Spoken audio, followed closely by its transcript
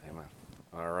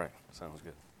All right, sounds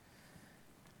good.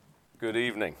 Good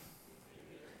evening.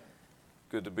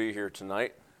 Good to be here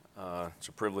tonight. It's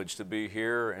a privilege to be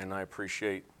here, and I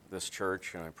appreciate this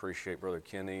church, and I appreciate Brother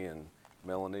Kenny and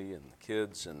Melanie and the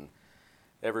kids and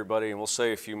everybody. And we'll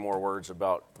say a few more words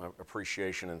about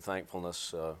appreciation and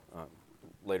thankfulness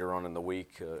later on in the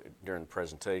week during the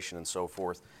presentation and so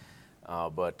forth.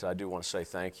 But I do want to say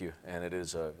thank you, and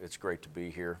it's great to be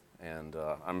here, and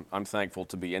I'm thankful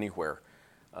to be anywhere,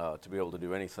 to be able to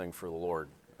do anything for the Lord,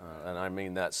 and I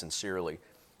mean that sincerely.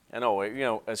 I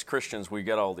know, as Christians, we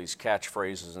get all these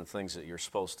catchphrases and things that you're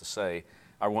supposed to say.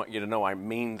 I want you to know I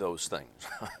mean those things.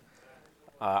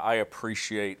 I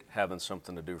appreciate having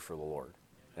something to do for the Lord,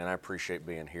 and I appreciate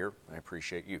being here. I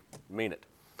appreciate you. Mean it.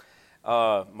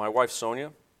 My wife,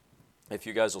 Sonia, if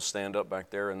you guys will stand up back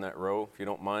there in that row, if you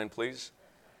don't mind, please.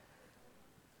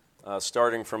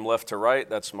 Starting from left to right,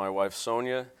 that's my wife,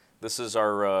 Sonia. This is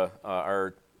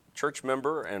our church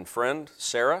member and friend,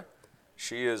 Sarah.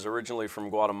 She is originally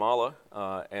from Guatemala,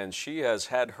 and she has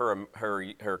had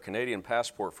her Canadian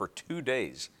passport for 2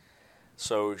 days.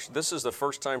 So this is the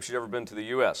first time she's ever been to the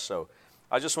U.S. So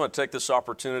I just want to take this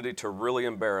opportunity to really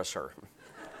embarrass her.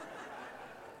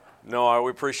 No,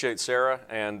 we appreciate Sarah,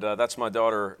 and that's my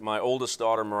daughter, my oldest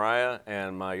daughter, Mariah,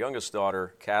 and my youngest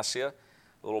daughter, Cassia.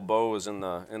 Little Bo is in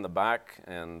the back,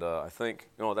 and I think,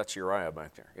 that's Uriah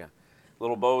back there, yeah.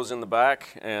 Little Bo's in the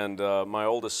back, and my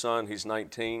oldest son, he's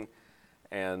 19,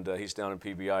 and he's down in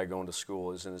PBI going to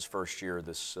school. He's in his first year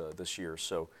this year.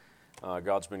 So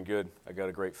God's been good. I got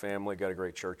a great family, got a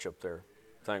great church up there.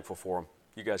 Thankful for them.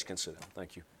 You guys can sit down.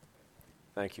 Thank you.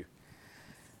 Thank you.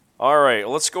 All right,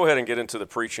 let's go ahead and get into the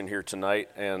preaching here tonight.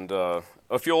 And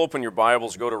if you'll open your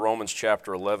Bibles, go to Romans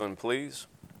chapter 11, please.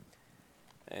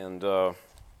 And I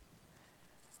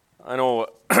know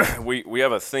we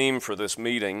have a theme for this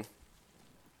meeting.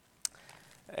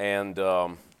 And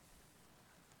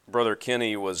Brother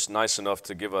Kenny was nice enough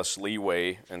to give us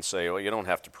leeway and say, well, you don't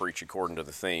have to preach according to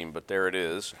the theme, but there it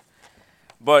is.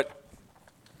 But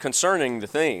concerning the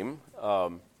theme,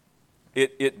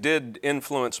 it did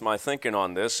influence my thinking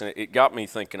on this, and it got me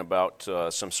thinking about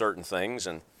some certain things,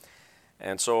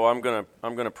 and so I'm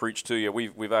gonna preach to you.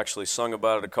 We've actually sung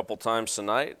about it a couple times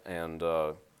tonight, and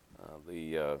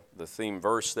the theme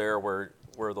verse there where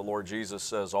the Lord Jesus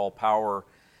says, "All power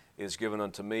is given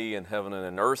unto me in heaven and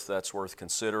in earth." That's worth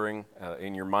considering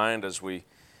in your mind as we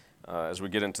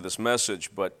get into this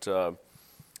message. But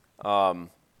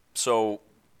so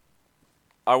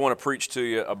I want to preach to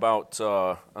you about,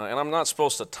 and I'm not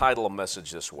supposed to title a message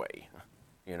this way,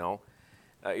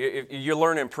 You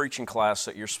learn in preaching class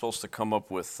that you're supposed to come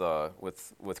up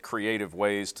with creative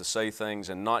ways to say things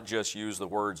and not just use the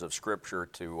words of Scripture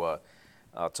to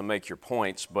make your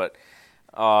points, but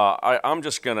I'm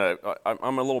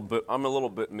a little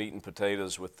bit meat and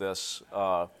potatoes with this.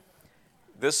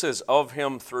 This is of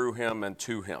Him, through Him, and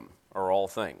to Him are all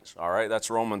things. All right, that's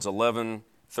Romans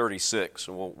 11:36.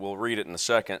 We'll read it in a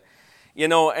second.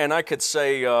 And I could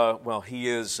say, He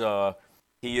is the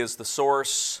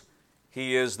source,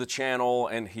 He is the channel,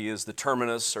 and He is the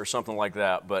terminus, or something like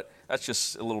that. But that's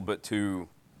just a little bit too.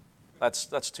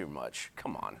 That's too much.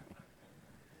 Come on.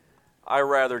 I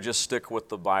rather just stick with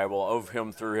the Bible, of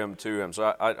Him, through Him, to Him.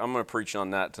 So I'm going to preach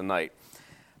on that tonight.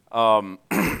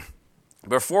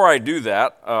 Before I do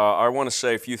that, I want to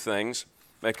say a few things,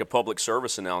 make a public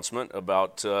service announcement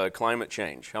about climate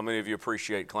change. How many of you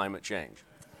appreciate climate change?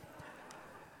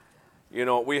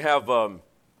 We have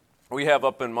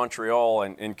up in Montreal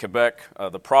and in Quebec,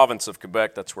 the province of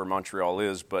Quebec, that's where Montreal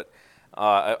is, but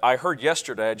I heard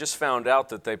yesterday, I just found out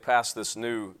that they passed this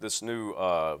new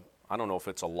I don't know if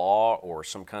it's a law or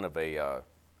some kind of a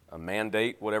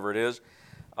mandate, whatever it is.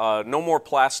 No more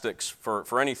plastics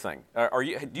for anything.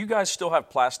 Do you guys still have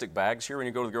plastic bags here when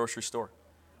you go to the grocery store?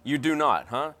 You do not,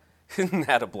 huh? Isn't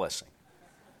that a blessing?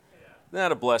 Isn't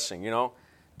that a blessing,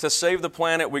 To save the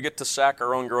planet, we get to sack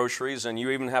our own groceries, and you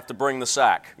even have to bring the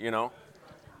sack,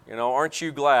 Aren't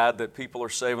you glad that people are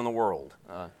saving the world?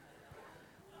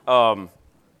 And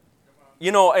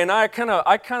I kind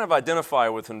of identify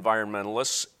with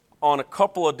environmentalists on a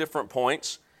couple of different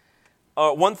points.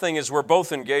 One thing is we're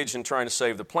both engaged in trying to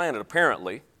save the planet,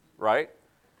 apparently, right?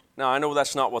 Now, I know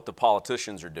that's not what the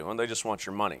politicians are doing. They just want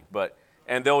your money,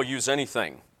 and they'll use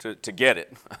anything to get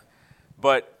it.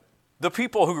 But the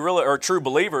people who really are true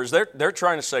believers, they're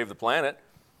trying to save the planet,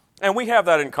 and we have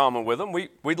that in common with them.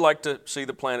 We'd like to see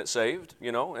the planet saved,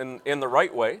 in the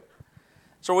right way.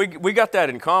 So we got that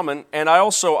in common. And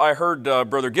I heard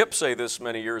Brother Gipp say this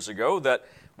many years ago, that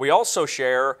we also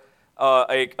share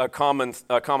a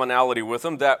commonality with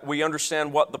them, that we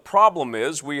understand what the problem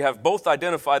is. We have both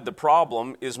identified the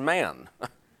problem is man,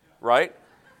 right?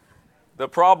 The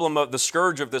problem of the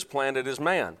scourge of this planet is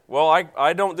man. Well,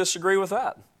 I don't disagree with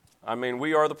that. I mean,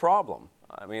 we are the problem.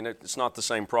 I mean, it's not the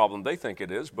same problem they think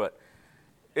it is, but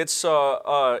it's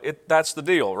that's the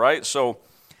deal, right? So,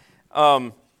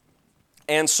 I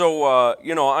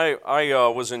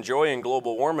was enjoying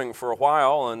global warming for a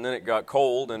while, and then it got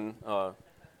cold, and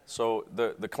so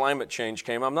the climate change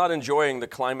came. I'm not enjoying the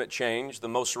climate change, the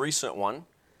most recent one,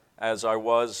 as I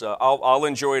was. I'll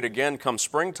enjoy it again come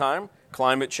springtime.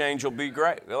 Climate change will be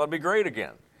great. It'll be great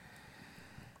again.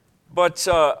 But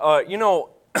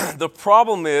the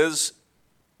problem is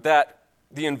that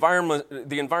the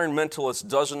environmentalist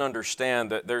doesn't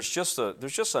understand that there's just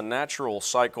a natural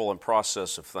cycle and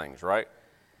process of things, right?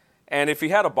 And if he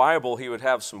had a Bible, he would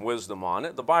have some wisdom on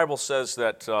it. The Bible says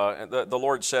that the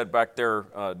Lord said back there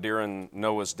during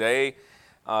Noah's day,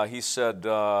 he said,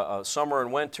 summer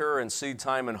and winter and seed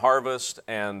time and harvest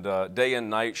and day and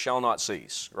night shall not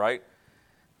cease, right?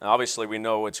 Now, obviously, we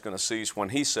know it's going to cease when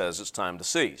he says it's time to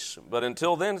cease. But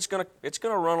until then, it's going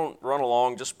to run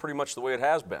along just pretty much the way it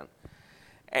has been.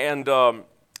 And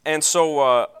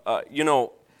so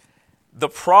the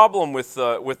problem with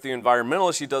the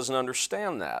environmentalist, he doesn't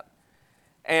understand that.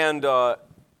 And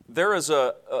there is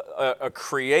a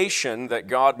creation that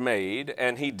God made,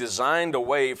 and he designed a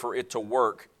way for it to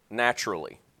work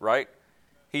naturally, right?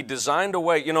 He designed a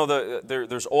way,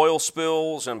 there's oil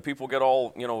spills, and people get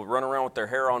all, run around with their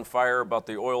hair on fire about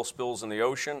the oil spills in the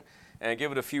ocean, and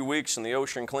give it a few weeks and the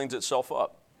ocean cleans itself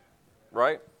up,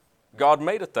 right? God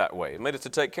made it that way. He made it to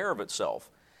take care of itself.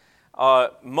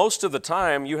 Most of the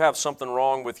time, you have something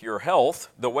wrong with your health,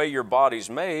 the way your body's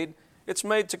made, it's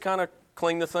made to kind of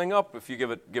clean the thing up if you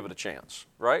give it a chance,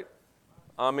 right?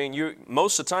 I mean,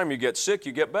 most of the time you get sick,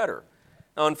 you get better.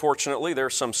 Now, unfortunately, there are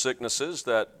some sicknesses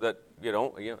that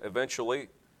eventually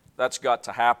that's got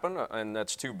to happen, and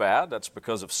that's too bad. That's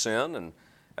because of sin, and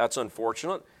that's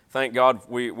unfortunate. Thank God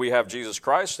we have Jesus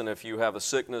Christ, and if you have a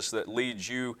sickness that leads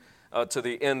you to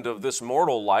the end of this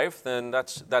mortal life, then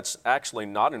that's actually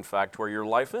not, in fact, where your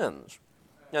life ends.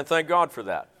 And thank God for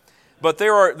that. But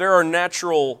there are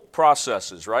natural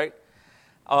processes, right?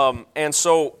 And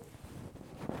so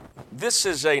this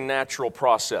is a natural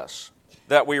process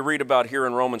that we read about here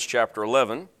in Romans chapter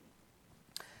 11.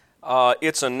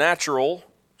 It's a natural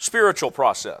spiritual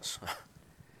process.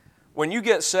 When you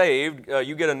get saved,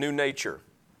 you get a new nature.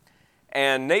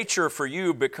 And nature for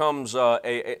you becomes,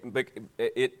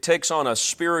 it takes on a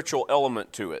spiritual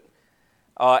element to it.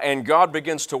 And God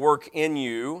begins to work in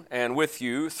you and with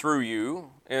you, through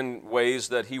you, in ways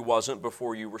that He wasn't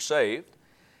before you were saved.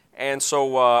 And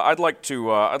so I'd like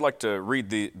to read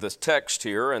this text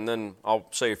here, and then I'll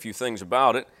say a few things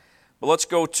about it. But let's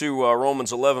go to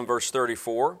Romans 11, verse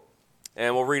 34,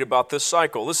 and we'll read about this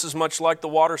cycle. This is much like the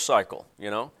water cycle,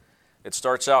 It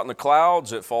starts out in the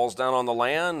clouds, it falls down on the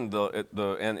land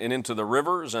and into the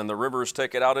rivers, and the rivers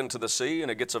take it out into the sea,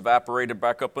 and it gets evaporated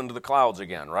back up into the clouds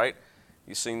again, right?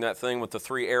 You've seen that thing with the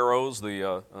three arrows,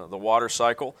 the water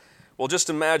cycle. Well, just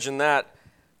imagine that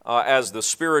as the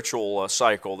spiritual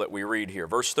cycle that we read here.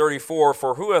 Verse 34,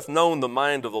 for who hath known the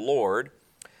mind of the Lord,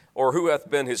 or who hath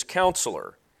been his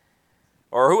counselor,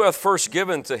 or who hath first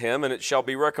given to him, and it shall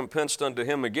be recompensed unto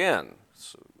him again?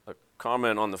 So a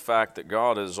comment on the fact that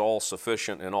God is all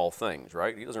sufficient in all things,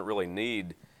 right? He doesn't really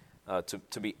need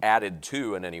to be added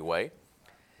to in any way.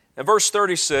 And verse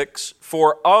 36,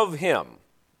 for of him,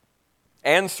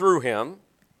 and through him,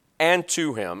 and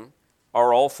to him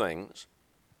are all things,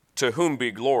 to whom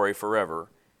be glory forever.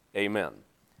 Amen.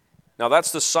 Now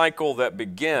that's the cycle that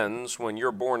begins when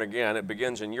you're born again. It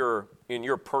begins in your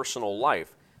personal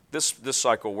life. This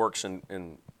cycle works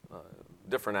in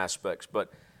different aspects,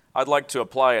 but I'd like to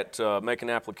apply it, make an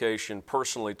application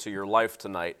personally to your life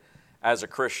tonight as a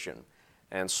Christian.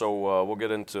 And so we'll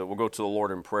go to the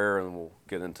Lord in prayer, and we'll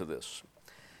get into this.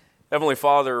 Heavenly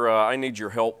Father, I need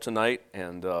your help tonight,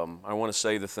 and I want to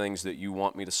say the things that you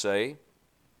want me to say.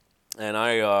 And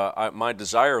my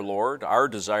desire, Lord, our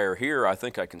desire here, I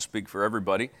think I can speak for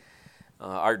everybody,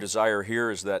 our desire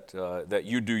here is that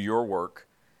you do your work.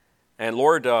 And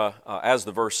Lord, as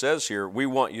the verse says here, we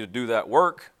want you to do that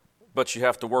work, but you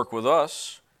have to work with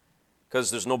us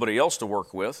because there's nobody else to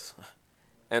work with.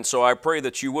 And so I pray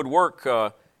that you would work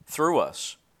through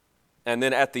us. And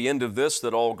then at the end of this,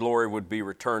 that all glory would be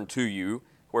returned to you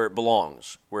where it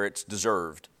belongs, where it's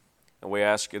deserved. And we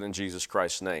ask it in Jesus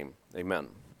Christ's name. Amen.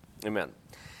 Amen.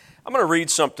 I'm going to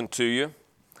read something to you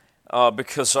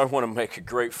because I want to make a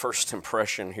great first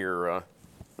impression here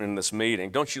in this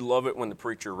meeting. Don't you love it when the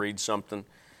preacher reads something?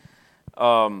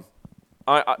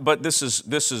 But this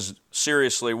is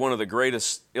seriously one of the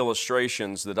greatest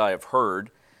illustrations that I have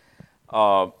heard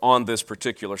on this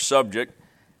particular subject.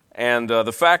 And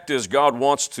the fact is, God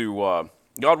wants to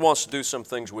do some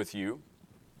things with you,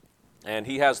 and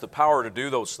He has the power to do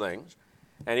those things,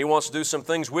 and He wants to do some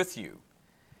things with you.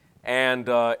 And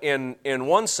in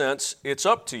one sense, it's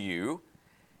up to you,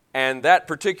 and that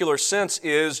particular sense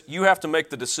is you have to make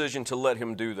the decision to let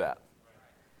Him do that.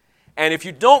 And if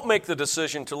you don't make the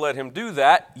decision to let Him do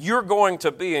that, you're going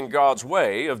to be in God's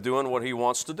way of doing what He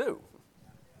wants to do.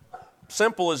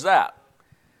 Simple as that.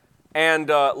 And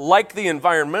like the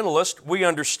environmentalist, we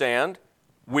understand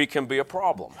we can be a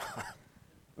problem.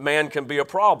 Man can be a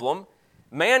problem.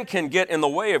 Man can get in the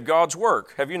way of God's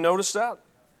work. Have you noticed that?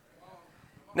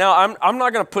 Now, I'm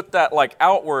not going to put that like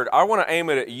outward. I want to aim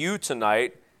it at you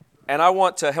tonight, and I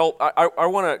want to help. I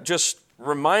want to just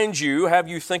remind you, have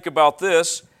you think about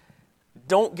this.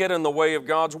 Don't get in the way of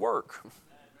God's work.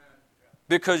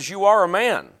 Because you are a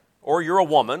man, or you're a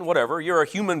woman, whatever. You're a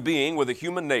human being with a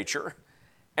human nature.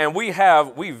 And we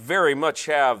very much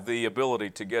have the ability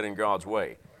to get in God's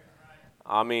way.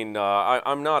 I mean,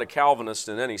 I'm not a Calvinist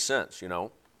in any sense, you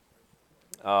know.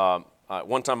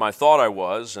 One time I thought I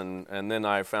was, and then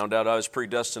I found out I was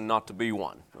predestined not to be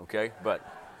one, okay? But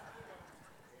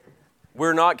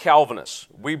we're not Calvinists.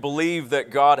 We believe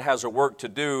that God has a work to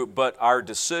do, but our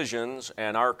decisions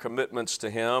and our commitments to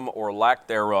Him, or lack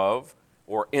thereof,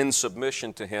 or in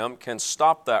submission to Him, can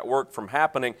stop that work from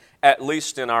happening, at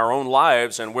least in our own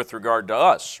lives and with regard to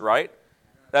us, right?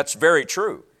 That's very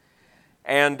true.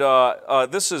 And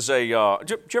this is did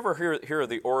you ever hear of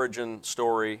the origin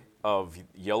story of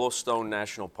Yellowstone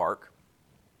National Park?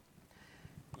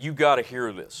 You got to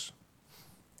hear this.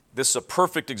 This is a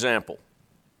perfect example.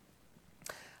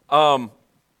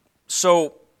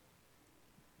 So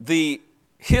the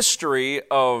history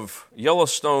of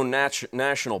Yellowstone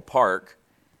National Park,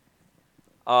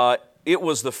 it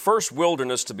was the first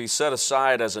wilderness to be set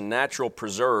aside as a natural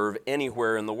preserve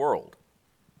anywhere in the world.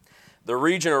 The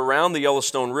region around the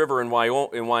Yellowstone River in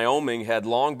Wyoming had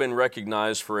long been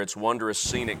recognized for its wondrous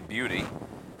scenic beauty.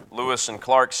 Lewis and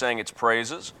Clark sang its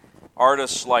praises.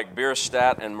 Artists like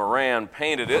Bierstadt and Moran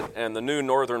painted it, and the new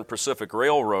Northern Pacific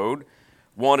Railroad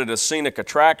wanted a scenic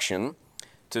attraction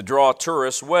to draw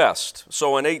tourists west.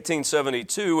 So in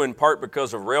 1872, in part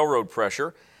because of railroad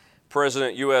pressure,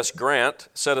 President U.S. Grant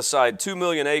set aside 2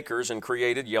 million acres and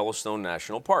created Yellowstone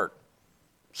National Park.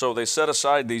 So they set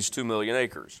aside these 2 million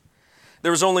acres.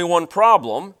 There was only one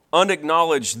problem,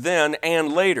 unacknowledged then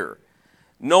and later.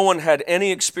 No one had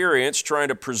any experience trying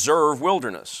to preserve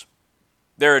wilderness.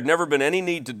 There had never been any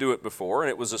need to do it before, and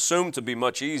it was assumed to be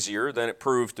much easier than it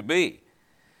proved to be.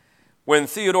 When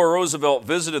Theodore Roosevelt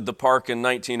visited the park in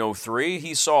 1903,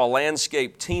 he saw a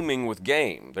landscape teeming with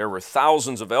game. There were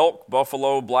thousands of elk,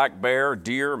 buffalo, black bear,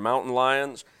 deer, mountain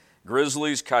lions,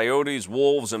 grizzlies, coyotes,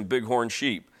 wolves, and bighorn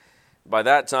sheep. By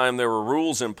that time, there were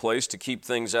rules in place to keep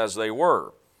things as they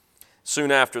were.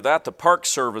 Soon after that, the Park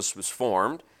Service was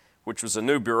formed, which was a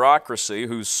new bureaucracy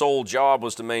whose sole job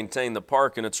was to maintain the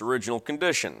park in its original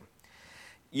condition.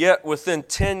 Yet within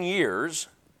 10 years,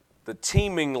 the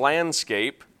teeming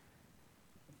landscape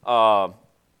that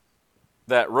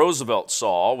Roosevelt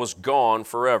saw was gone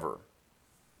forever.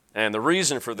 And the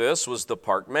reason for this was the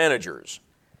park managers.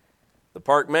 The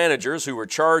park managers, who were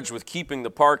charged with keeping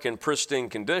the park in pristine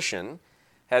condition,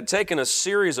 had taken a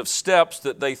series of steps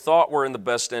that they thought were in the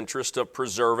best interest of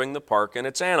preserving the park and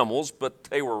its animals, but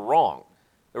they were wrong.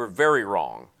 They were very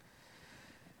wrong.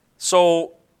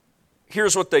 So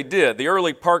here's what they did. The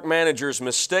early park managers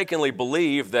mistakenly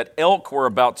believed that elk were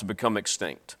about to become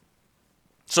extinct.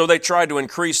 So they tried to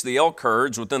increase the elk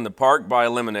herds within the park by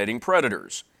eliminating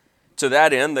predators. To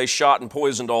that end, they shot and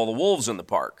poisoned all the wolves in the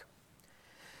park.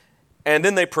 And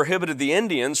then they prohibited the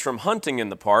Indians from hunting in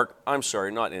the park. I'm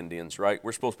sorry, not Indians, right?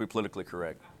 We're supposed to be politically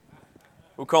correct.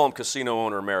 We'll call them casino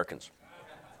owner Americans.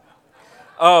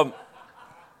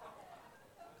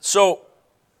 So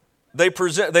they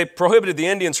prohibited the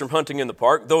Indians from hunting in the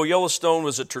park, though Yellowstone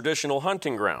was a traditional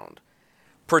hunting ground.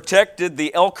 Protected,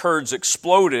 the elk herds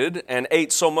exploded and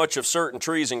ate so much of certain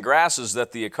trees and grasses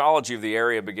that the ecology of the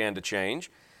area began to change.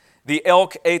 The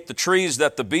elk ate the trees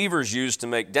that the beavers used to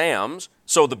make dams,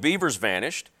 so the beavers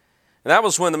vanished. And that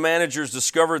was when the managers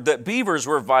discovered that beavers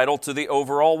were vital to the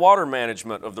overall water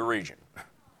management of the region.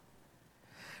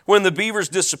 When the beavers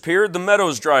disappeared, the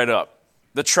meadows dried up.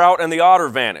 The trout and the otter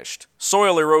vanished.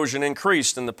 Soil erosion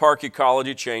increased, and the park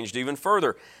ecology changed even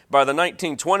further. By the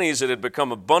 1920s, it had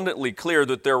become abundantly clear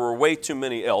that there were way too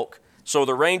many elk, so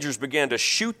the rangers began to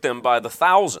shoot them by the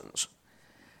thousands.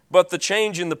 But the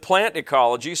change in the plant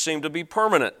ecology seemed to be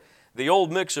permanent. The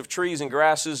old mix of trees and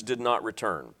grasses did not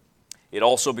return. It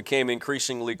also became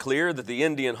increasingly clear that the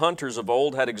Indian hunters of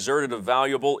old had exerted a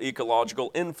valuable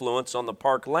ecological influence on the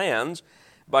park lands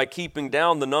by keeping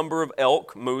down the number of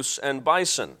elk, moose, and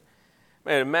bison.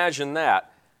 Man, imagine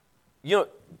that. You know,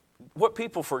 what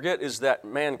people forget is that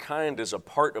mankind is a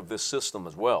part of this system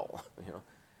as well.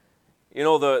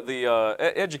 The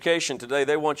education today,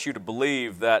 they want you to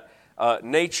believe that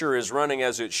nature is running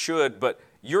as it should, but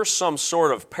you're some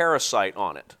sort of parasite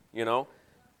on it,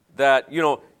 that,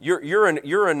 you're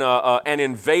an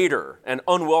invader, an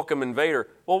unwelcome invader.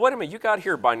 Well, wait a minute, you got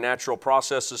here by natural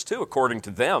processes too, according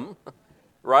to them,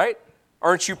 right?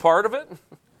 Aren't you part of it?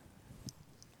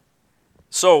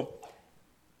 So,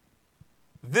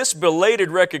 this belated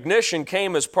recognition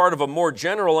came as part of a more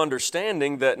general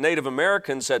understanding that Native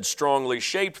Americans had strongly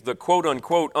shaped the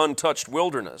quote-unquote untouched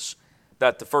wilderness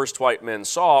that the first white men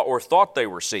saw or thought they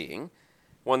were seeing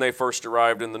when they first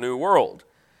arrived in the New World.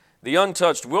 The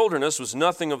untouched wilderness was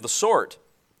nothing of the sort.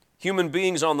 Human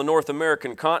beings on the North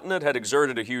American continent had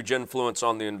exerted a huge influence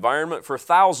on the environment for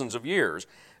thousands of years,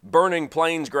 burning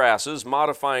plains grasses,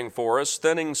 modifying forests,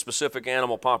 thinning specific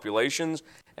animal populations,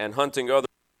 and hunting others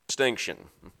for extinction.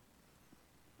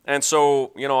 And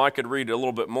so, I could read a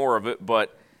little bit more of it,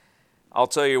 but I'll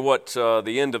tell you what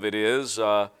the end of it is.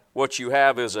 What you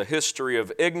have is a history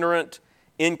of ignorant,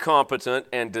 incompetent,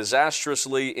 and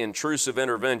disastrously intrusive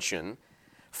intervention,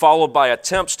 followed by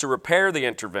attempts to repair the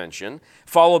intervention,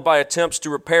 followed by attempts to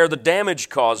repair the damage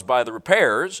caused by the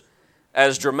repairs,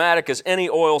 as dramatic as any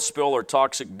oil spill or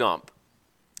toxic dump.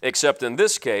 Except in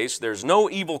this case, there's no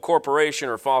evil corporation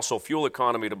or fossil fuel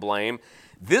economy to blame.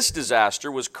 This disaster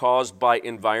was caused by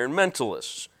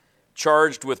environmentalists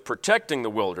charged with protecting the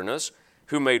wilderness,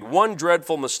 who made one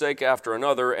dreadful mistake after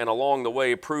another and along the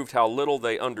way proved how little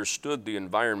they understood the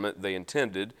environment they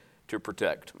intended to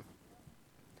protect.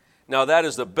 Now, that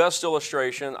is the best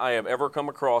illustration I have ever come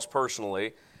across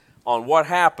personally on what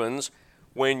happens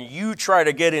when you try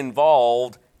to get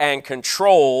involved and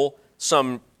control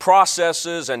some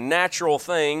processes and natural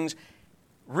things,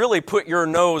 really put your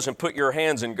nose and put your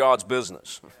hands in God's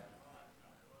business.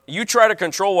 You try to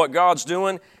control what God's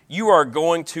doing, you are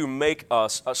going to make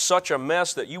such a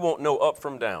mess that you won't know up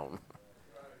from down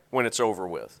when it's over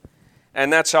with.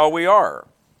 And that's how we are.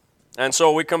 And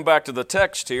so we come back to the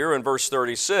text here in verse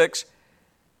 36.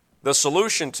 The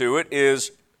solution to it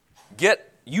is get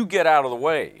out of the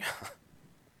way.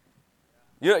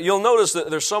 You'll notice that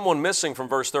there's someone missing from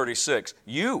verse 36.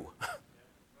 You.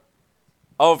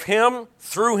 Of him,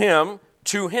 through him,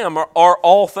 to him are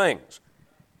all things.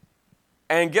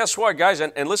 And guess what, guys?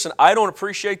 And listen, I don't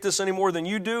appreciate this any more than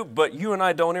you do, but you and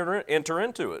I don't enter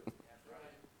into it.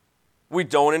 We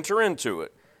don't enter into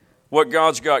it. What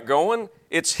God's got going,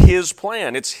 it's His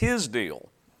plan. It's His deal.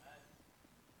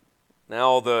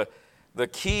 Now, the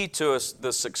key to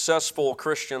the successful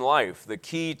Christian life, the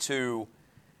key to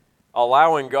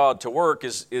allowing God to work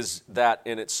is that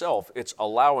in itself. It's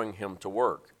allowing Him to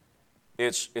work.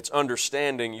 It's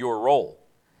understanding your role.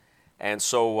 And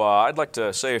so I'd like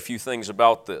to say a few things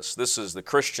about this. This is the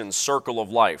Christian circle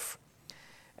of life.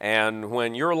 And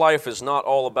when your life is not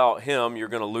all about Him, you're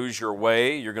going to lose your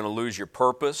way, you're going to lose your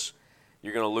purpose,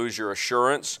 you're going to lose your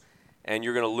assurance, and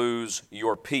you're going to lose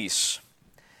your peace.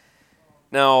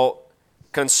 Now,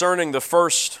 concerning the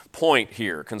first point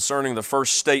here, concerning the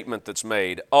first statement that's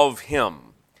made, of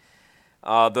Him,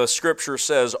 the Scripture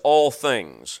says all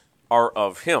things are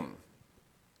of Him.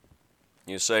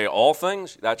 You say, all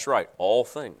things? That's right, all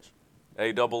things.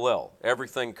 A-double-L.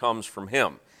 Everything comes from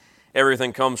Him.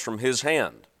 Everything comes from His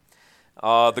hand.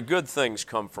 The good things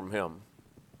come from Him.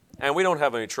 And we don't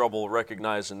have any trouble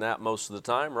recognizing that most of the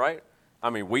time, right? I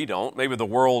mean, we don't. Maybe the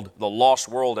world, the lost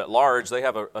world at large, they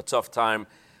have a tough time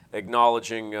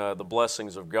acknowledging the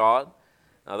blessings of God.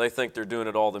 They think they're doing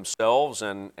it all themselves,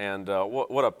 and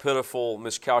what a pitiful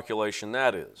miscalculation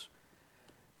that is.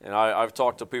 And I've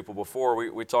talked to people before.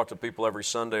 We talk to people every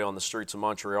Sunday on the streets of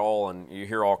Montreal, and you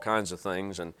hear all kinds of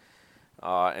things, and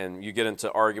you get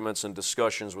into arguments and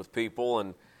discussions with people,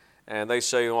 and they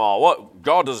say, "Well, what?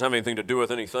 God doesn't have anything to do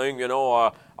with anything.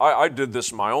 I did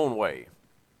this my own way.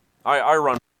 I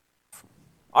run.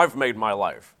 I've made my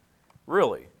life."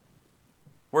 Really?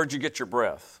 Where'd you get your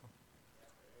breath?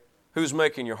 Who's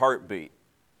making your heart beat?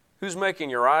 Who's making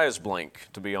your eyes blink,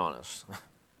 to be honest?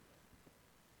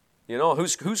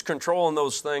 Who's controlling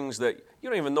those things that you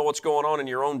don't even know what's going on in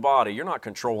your own body? You're not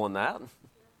controlling that.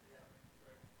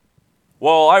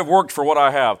 Well, I've worked for what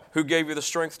I have. Who gave you the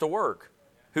strength to work?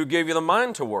 Who gave you the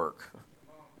mind to work?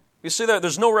 You see that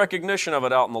there's no recognition of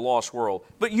it out in the lost world.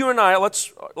 But you and I,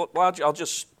 I'll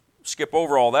just skip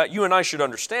over all that. You and I should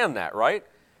understand that, right?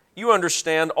 You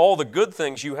understand all the good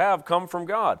things you have come from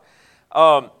God.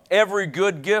 Every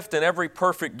good gift and every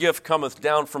perfect gift cometh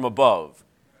down from above,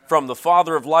 from the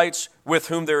Father of lights, with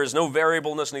whom there is no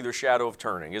variableness, neither shadow of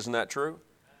turning. Isn't that true?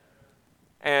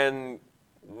 And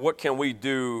what can we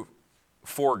do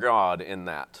for God in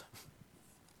that?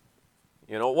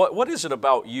 You know, what is it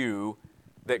about you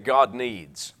that God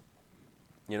needs?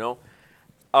 You know,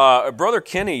 Brother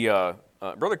Kenny,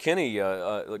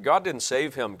 God didn't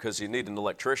save him because he needed an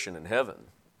electrician in heaven.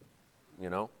 You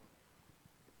know,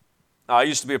 I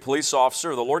used to be a police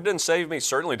officer. The Lord didn't save me,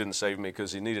 certainly didn't save me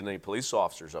because he needed any police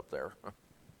officers up there.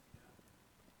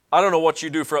 I don't know what you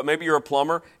do for it. Maybe you're a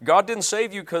plumber. God didn't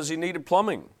save you because he needed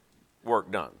plumbing work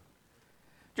done.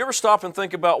 Do you ever stop and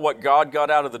think about what God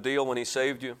got out of the deal when he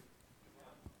saved you?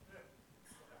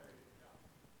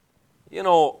 You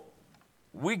know,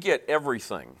 we get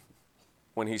everything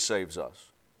when he saves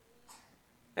us.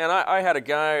 And I had a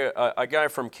guy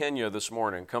from Kenya this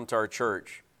morning come to our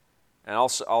church. And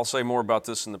I'll say more about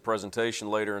this in the presentation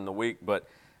later in the week, but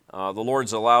the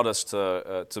Lord's allowed us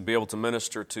to be able to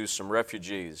minister to some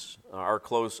refugees.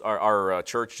 Our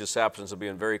church just happens to be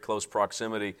in very close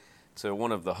proximity to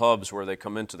one of the hubs where they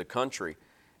come into the country,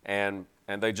 and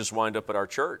they just wind up at our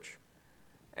church.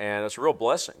 And it's a real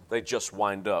blessing. They just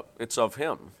wind up. It's of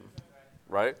Him,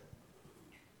 right?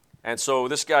 And so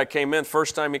this guy came in,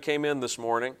 first time he came in this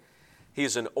morning.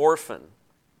 He's an orphan.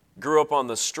 Grew up on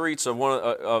the streets of one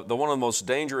of the most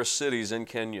dangerous cities in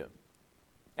Kenya,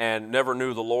 and never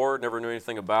knew the Lord, never knew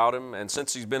anything about Him. And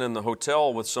since he's been in the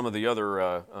hotel with some of the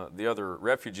other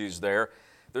refugees there's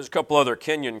a couple other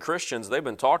Kenyan Christians. They've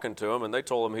been talking to him, and they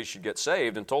told him he should get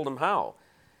saved and told him how.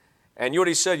 And you know what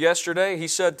he said yesterday? He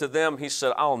said to them,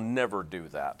 I'll never do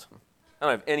that. I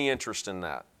don't have any interest in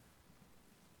that.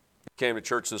 He came to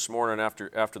church this morning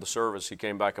after the service. He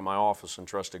came back in my office and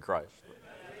trusted Christ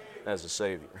as a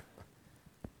Savior.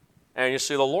 And you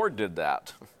see, the Lord did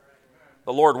that.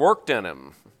 The Lord worked in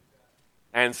him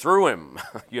and through him,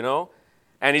 you know.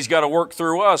 And He's got to work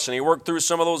through us. And He worked through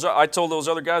some of those. I told those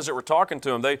other guys that were talking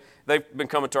to him, they've been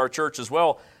coming to our church as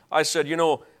well. I said, you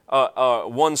know,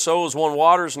 one sows, one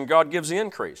waters, and God gives the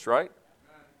increase, right?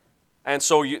 And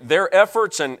so their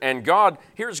efforts and God,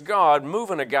 here's God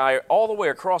moving a guy all the way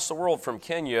across the world from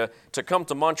Kenya to come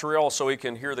to Montreal so he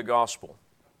can hear the gospel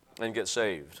and get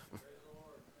saved.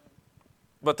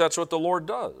 But that's what the Lord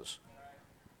does.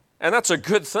 And that's a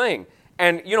good thing.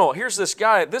 And, you know, here's this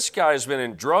guy. This guy has been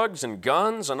in drugs and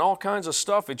guns and all kinds of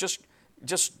stuff. He just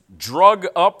drug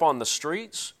up on the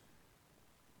streets.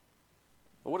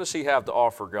 What does he have to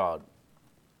offer God?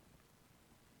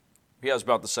 He has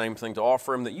about the same thing to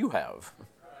offer him that you have.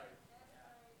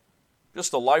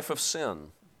 Just a life of sin.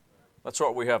 That's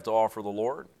what we have to offer the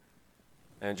Lord.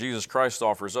 And Jesus Christ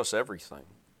offers us everything.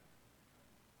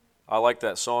 I like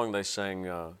that song they sang,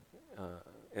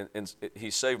 He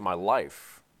saved my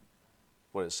life,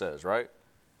 what it says, right?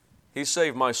 He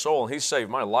saved my soul, and He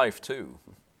saved my life too.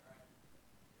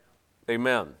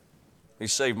 Amen. He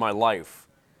saved my life.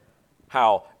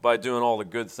 How? By doing all the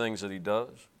good things that He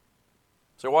does.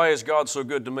 So why is God so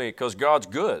good to me? Because God's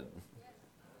good.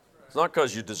 It's not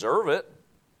because you deserve it.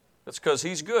 It's because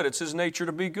He's good. It's His nature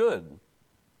to be good.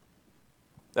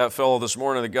 That fellow this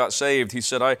morning that got saved, he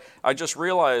said, I just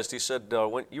realized, he said,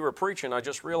 when you were preaching, I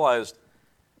just realized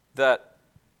that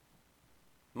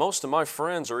most of my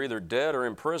friends are either dead or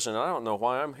in prison. I don't know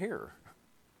why I'm here.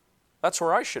 That's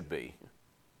where I should be.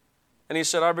 And he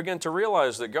said, I began to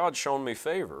realize that God's shown me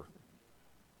favor.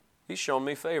 He's shown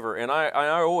me favor, and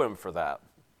I owe Him for that.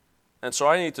 And so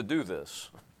I need to do this.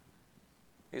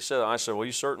 I said, well,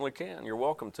 you certainly can. You're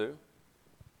welcome to.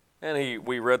 And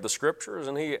we read the Scriptures,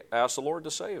 and he asked the Lord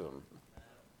to save him.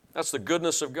 That's the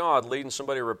goodness of God leading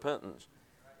somebody to repentance.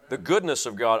 The goodness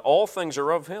of God, all things are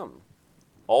of Him.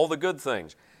 All the good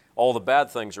things. All the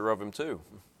bad things are of Him too.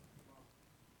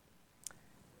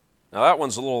 Now that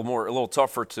one's a little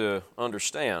tougher to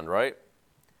understand, right?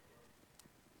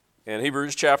 In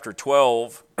Hebrews chapter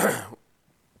 12,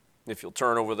 if you'll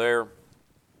turn over there,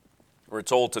 we're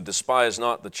told to despise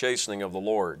not the chastening of the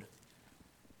Lord,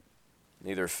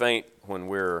 neither faint when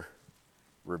we're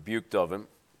rebuked of Him.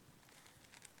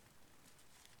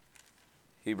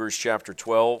 Hebrews chapter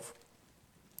 12.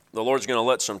 The Lord's going to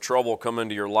let some trouble come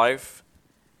into your life,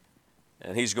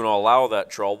 and He's going to allow that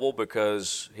trouble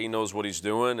because He knows what He's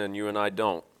doing and you and I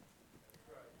don't.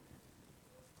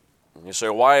 And you say,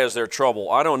 why is there trouble?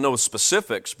 I don't know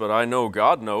specifics, but I know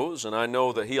God knows, and I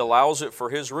know that He allows it for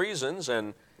His reasons,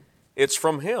 and it's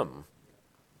from Him.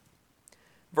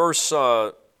 Verse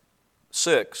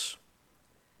 6,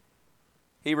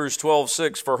 Hebrews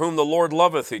 12:6, for whom the Lord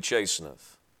loveth He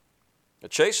chasteneth. The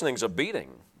chastening's a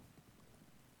beating.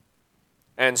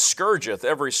 and scourgeth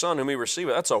every son whom he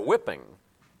receiveth. That's a whipping.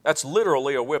 That's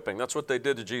literally a whipping. That's what they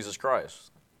did to Jesus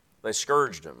Christ. They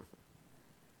scourged him.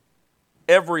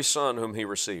 Every son whom he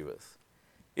receiveth.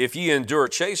 If ye endure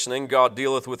chastening, God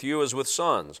dealeth with you as with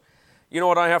sons. You know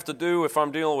what I have to do if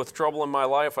I'm dealing with trouble in my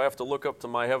life? I have to look up to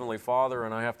my Heavenly Father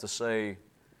and I have to say,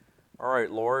 all right,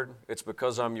 Lord, it's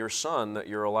because I'm your son that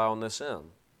you're allowing this in.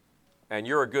 And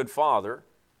you're a good Father,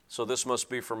 so this must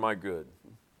be for my good.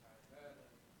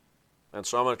 And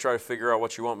so I'm going to try to figure out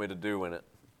what you want me to do in it.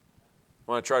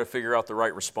 I'm going to try to figure out the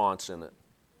right response in it.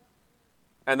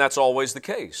 And that's always the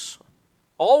case.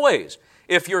 Always.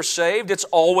 If you're saved, it's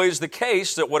always the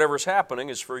case that whatever's happening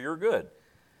is for your good.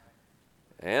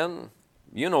 And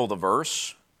you know the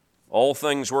verse, all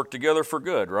things work together for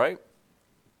good, right?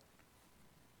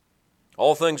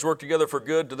 All things work together for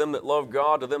good to them that love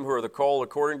God, to them who are the called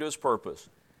according to His purpose.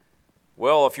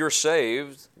 Well, if you're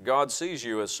saved, God sees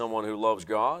you as someone who loves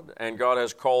God, and God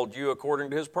has called you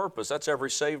according to His purpose. That's every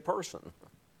saved person.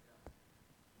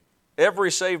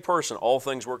 Every saved person, all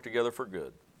things work together for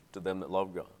good to them that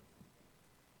love God.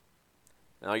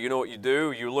 Now, you know what you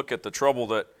do? You look at the trouble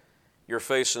that you're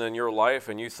facing in your life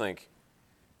and you think,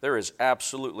 there is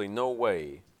absolutely no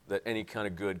way that any kind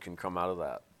of good can come out of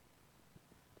that.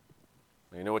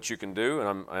 You know what you can do?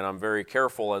 And I'm very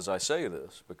careful as I say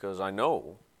this because I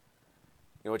know.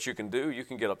 You know what you can do? You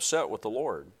can get upset with the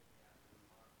Lord.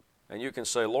 And you can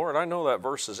say, Lord, I know that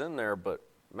verse is in there, but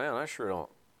man, I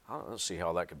don't see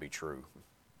how that could be true.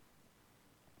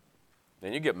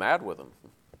 And you get mad with Him.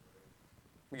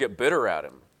 You get bitter at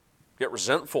Him. Get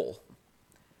resentful.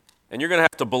 And you're going to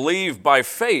have to believe by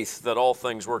faith that all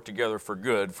things work together for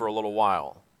good for a little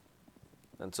while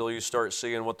until you start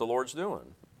seeing what the Lord's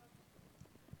doing.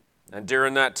 And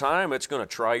during that time, it's going to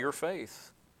try your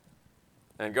faith.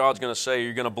 And God's going to say,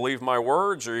 you're going to believe my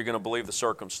words or you're going to believe the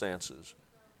circumstances?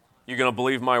 You're going to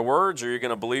believe my words or you're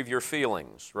going to believe your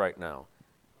feelings right now?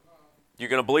 You're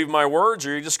going to believe my words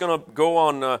or you're just going to go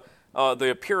on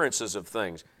the appearances of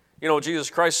things? You know, Jesus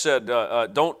Christ said,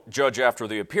 don't judge after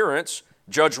the appearance,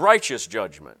 judge righteous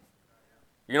judgment.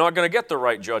 You're not going to get the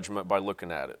right judgment by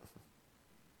looking at it.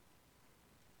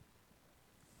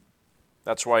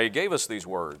 That's why He gave us these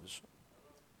words.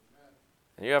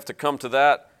 And you have to come to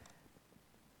that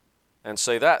and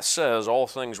say, that says all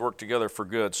things work together for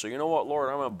good. So you know what, Lord,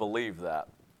 I'm going to believe that.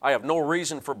 I have no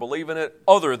reason for believing it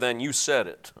other than you said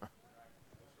it.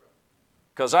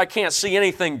 Because I can't see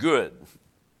anything good.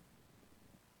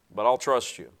 But I'll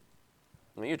trust you.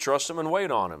 And you trust Him and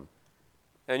wait on Him.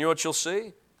 And you know what you'll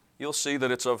see? You'll see that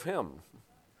it's of Him.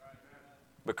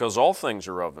 Because all things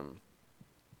are of Him.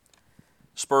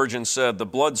 Spurgeon said, the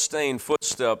blood-stained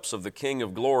footsteps of the King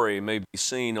of Glory may be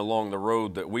seen along the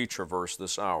road that we traverse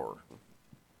this hour.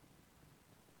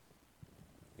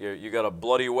 You got a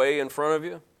bloody way in front of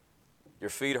you?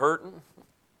 Your feet hurting?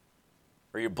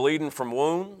 Are you bleeding from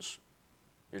wounds?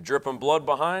 You're dripping blood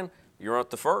behind? You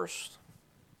aren't the first.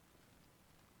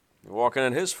 You're walking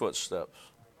in His footsteps.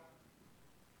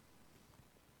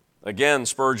 Again,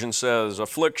 Spurgeon says,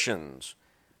 afflictions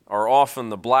are often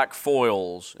the black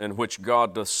foils in which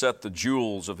God doth set the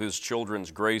jewels of His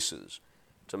children's graces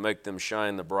to make them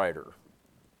shine the brighter.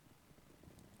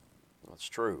 That's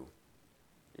true.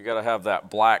 You got to have that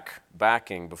black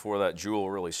backing before that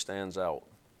jewel really stands out.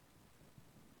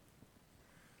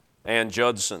 Ann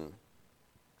Judson,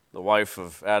 the wife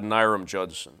of Adoniram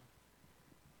Judson,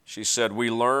 she said, we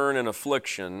learn in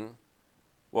affliction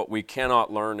what we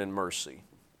cannot learn in mercy.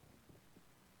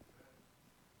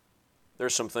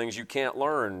 There's some things you can't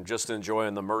learn just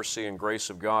enjoying the mercy and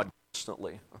grace of God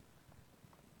constantly.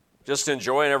 Just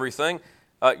enjoying everything.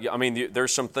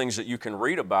 There's some things that you can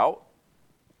read about,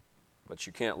 but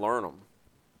you can't learn them.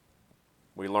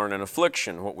 We learn in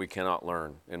affliction what we cannot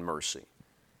learn in mercy.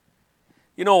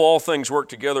 You know, all things work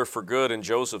together for good in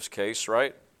Joseph's case,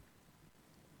 right?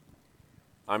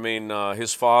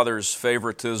 His father's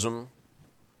favoritism,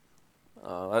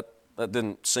 that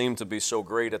didn't seem to be so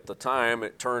great at the time.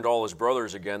 It turned all his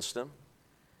brothers against him.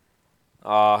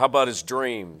 How about his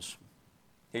dreams?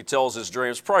 He tells his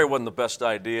dreams. Probably wasn't the best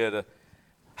idea to,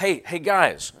 hey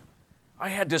guys, I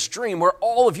had this dream where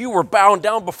all of you were bowing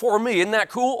down before me. Isn't that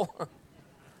cool?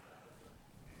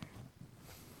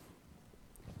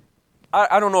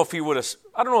 I don't know if he would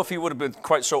have been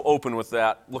quite so open with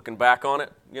that, looking back on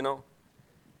it, you know.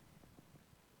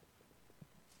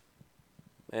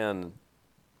 And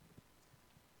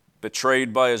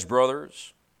betrayed by his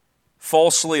brothers,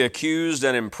 falsely accused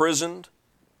and imprisoned.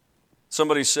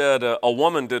 Somebody said a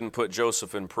woman didn't put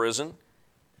Joseph in prison.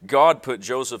 God put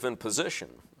Joseph in position.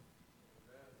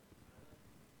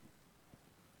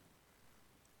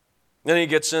 Then he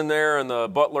gets in there, and the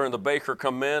butler and the baker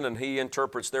come in, and he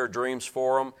interprets their dreams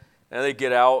for them. And they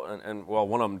get out, and well,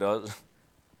 one of them does.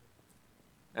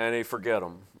 And he forget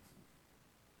them.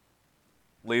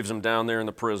 Leaves them down there in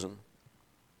the prison.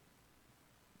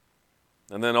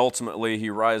 And then ultimately he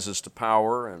rises to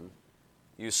power, and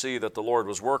you see that the Lord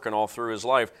was working all through his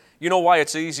life. You know why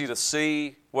it's easy to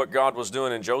see what God was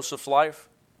doing in Joseph's life?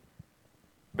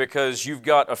 Because you've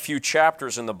got a few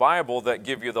chapters in the Bible that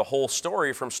give you the whole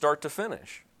story from start to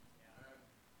finish.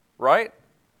 Right?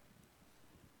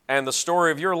 And the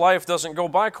story of your life doesn't go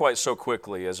by quite so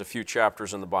quickly as a few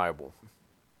chapters in the Bible.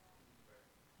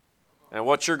 And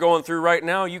what you're going through right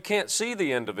now, you can't see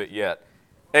the end of it yet,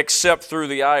 except through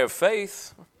the eye of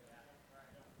faith.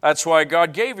 That's why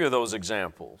God gave you those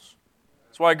examples.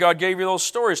 That's why God gave you those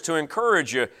stories, to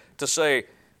encourage you to say,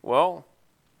 well,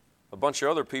 a bunch of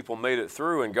other people made it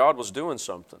through and God was doing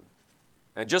something.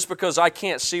 And just because I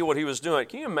can't see what he was doing,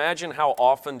 can you imagine how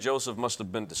often Joseph must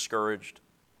have been discouraged?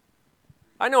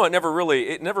 I know it never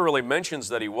really mentions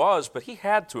that he was, but he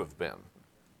had to have been.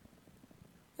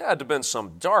 There had to have been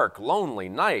some dark, lonely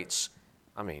nights.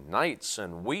 I mean, nights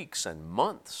and weeks and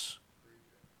months.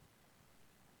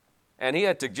 And he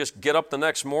had to just get up the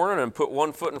next morning and put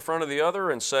one foot in front of the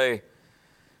other and say,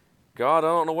 God, I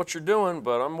don't know what you're doing,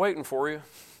 but I'm waiting for you.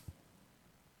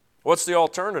 What's the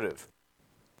alternative?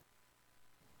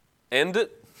 End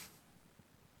it?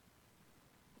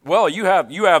 Well, you have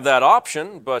that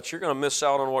option, but you're going to miss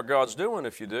out on what God's doing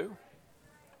if you do.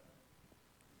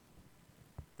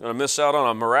 You're going to miss out on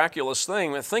a miraculous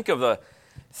thing. Think of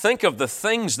the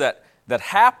things that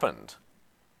happened.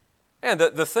 And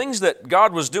the things that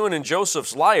God was doing in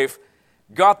Joseph's life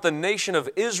got the nation of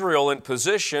Israel in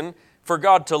position for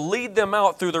God to lead them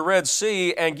out through the Red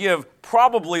Sea and give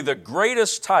probably the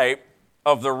greatest type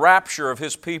of the rapture of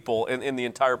his people in the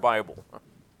entire Bible.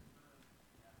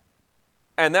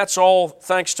 And that's all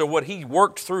thanks to what he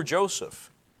worked through Joseph.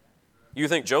 You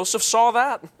think Joseph saw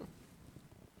that?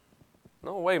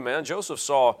 No way, man. Joseph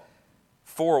saw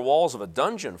 4 walls of a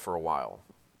dungeon for a while.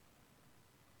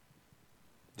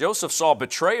 Joseph saw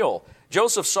betrayal.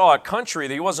 Joseph saw a country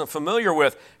that he wasn't familiar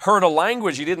with, heard a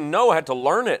language he didn't know, had to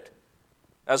learn it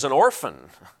as an orphan.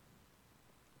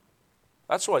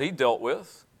 That's what he dealt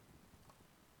with.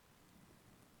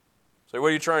 So what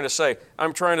are you trying to say?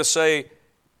 I'm trying to say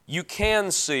you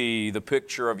can see the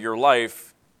picture of your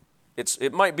life.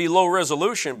 It might be low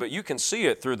resolution, but you can see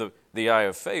it through the eye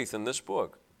of faith in this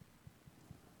book.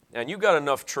 And you've got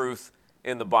enough truth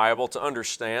in the Bible to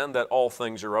understand that all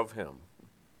things are of him.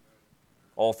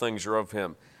 All things are of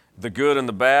him. The good and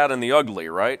the bad and the ugly,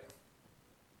 right?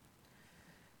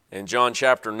 In John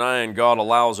chapter 9, God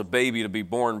allows a baby to be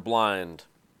born blind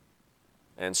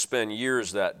and spend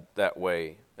years that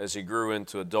way as he grew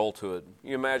into adulthood. Can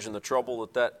you imagine the trouble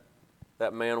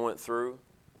that man went through?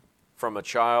 From a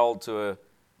child to a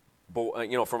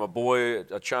boy, from a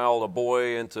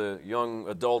boy into young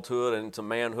adulthood and into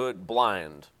manhood,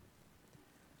 blind.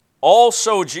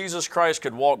 Also, Jesus Christ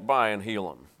could walk by and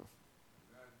heal him.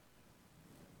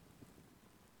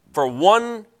 For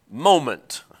one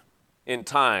moment in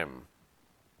time,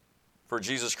 for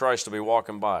Jesus Christ to be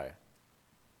walking by.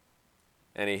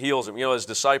 And he heals him. His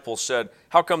disciples said,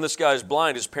 how come this guy's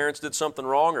blind? His parents did something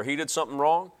wrong or he did something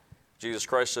wrong? Jesus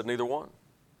Christ said, neither one.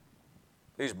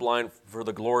 He's blind for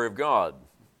the glory of God.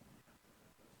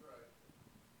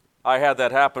 I had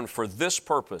that happen for this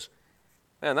purpose.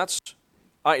 Man,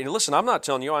 listen, I'm not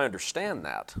telling you I understand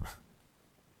that.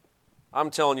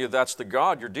 I'm telling you that's the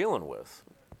God you're dealing with.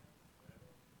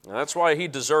 And that's why he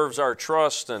deserves our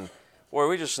trust. And boy,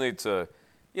 we just need to,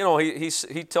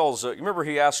 he tells, remember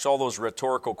he asks all those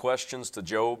rhetorical questions to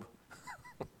Job?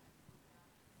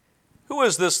 Who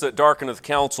is this that darkeneth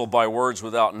counsel by words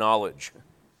without knowledge?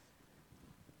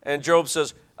 And Job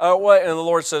says, what? And the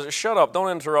Lord says, shut up, don't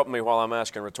interrupt me while I'm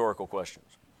asking rhetorical questions.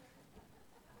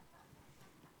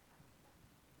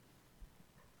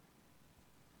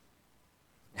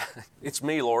 It's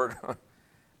me, Lord.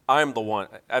 I'm the one.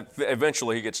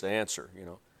 Eventually he gets the answer,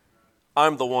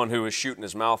 I'm the one who is shooting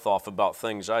his mouth off about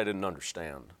things I didn't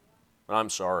understand.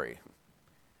 I'm sorry.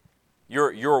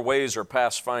 Your ways are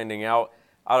past finding out.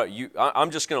 I'm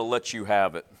just going to let you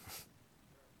have it.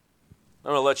 I'm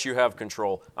going to let you have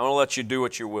control. I'm going to let you do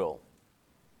what you will.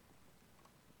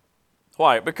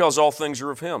 Why? Because all things are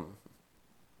of him.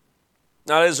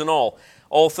 Now, it isn't all.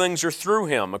 All things are through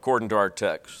him, according to our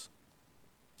text.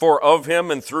 For of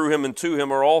him and through him and to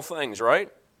him are all things,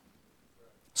 right?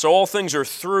 So all things are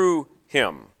through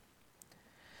him.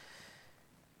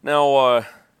 Now,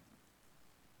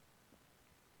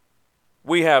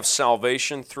 we have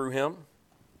salvation through him.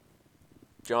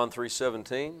 John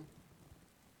 3:17.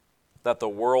 that the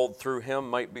world through him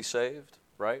might be saved,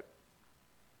 right?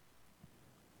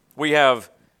 We have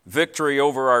victory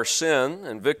over our sin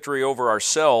and victory over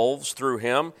ourselves through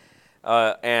him,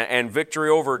 and victory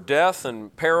over death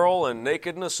and peril and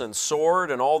nakedness and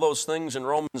sword and all those things in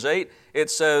Romans 8.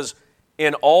 It says,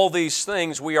 in all these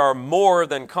things we are more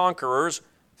than conquerors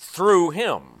through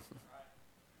him.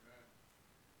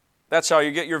 That's how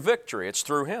you get your victory. It's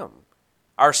through him.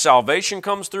 Our salvation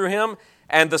comes through him,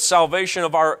 and the salvation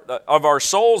of our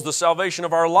souls, the salvation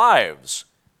of our lives,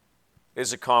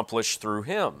 is accomplished through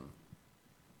him.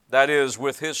 That is,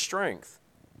 with his strength.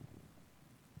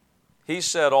 He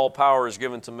said, all power is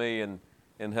given to me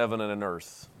in heaven and in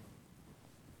earth.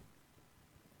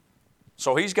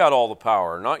 So he's got all the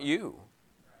power, not you.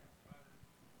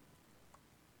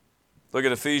 Look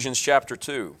at Ephesians chapter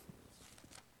 2.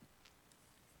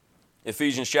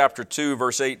 Ephesians chapter 2,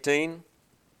 verse 18.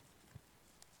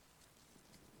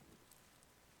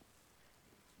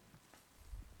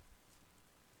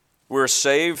 We're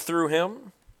saved through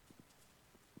him.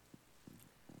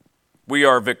 We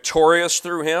are victorious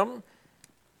through him.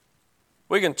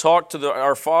 We can talk to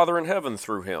our Father in heaven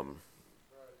through him.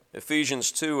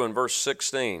 Ephesians 2 and verse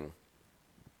 16.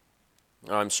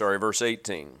 Verse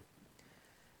 18.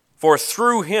 For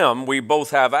through him we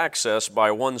both have access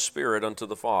by one Spirit unto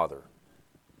the Father.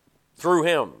 Through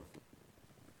him.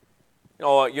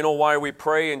 You know why we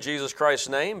pray in Jesus Christ's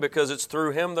name? Because it's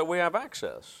through him that we have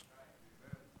access.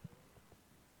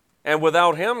 And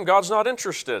without him, God's not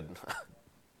interested.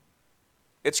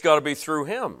 It's got to be through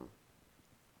him.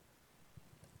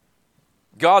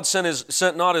 God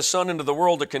sent not his Son into the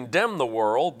world to condemn the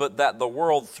world, but that the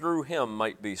world through him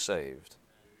might be saved.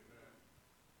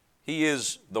 He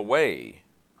is the way,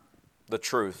 the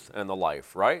truth, and the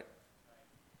life, right?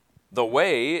 The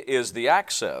way is the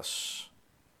access.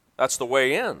 That's the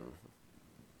way in.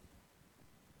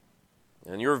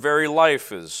 And your very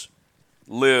life is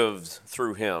lived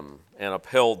through him and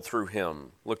upheld through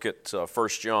him. Look at 1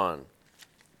 John.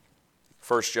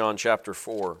 1 John chapter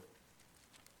 4.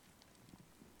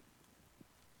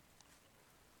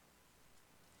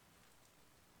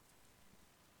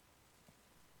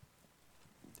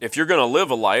 If you're going to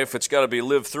live a life, it's got to be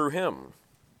lived through him.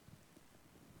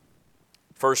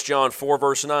 1 John 4,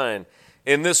 verse 9.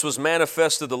 In this was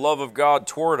manifested the love of God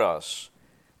toward us,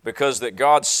 because that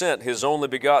God sent his only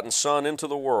begotten Son into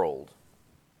the world,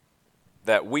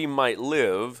 that we might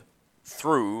live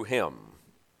through him.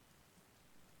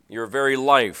 Your very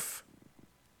life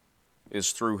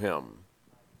is through him.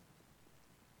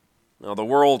 Now, the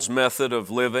world's method of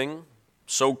living,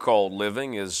 so-called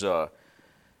living, is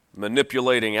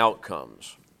manipulating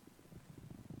outcomes.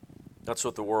 That's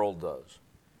what the world does.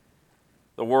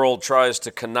 The world tries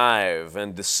to connive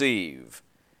and deceive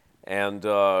and,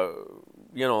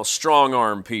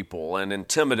 strong-arm people and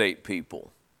intimidate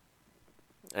people.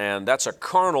 And that's a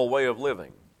carnal way of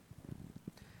living.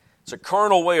 It's a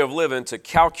carnal way of living to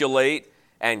calculate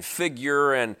and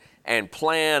figure and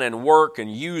plan and work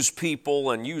and use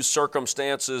people and use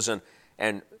circumstances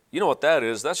and you know what that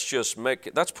is?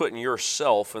 That's putting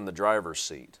yourself in the driver's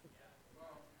seat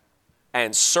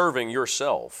and serving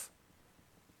yourself.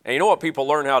 And you know what people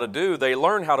learn how to do? They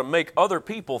learn how to make other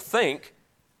people think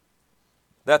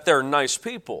that they're nice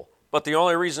people. But the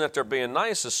only reason that they're being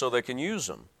nice is so they can use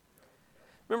them.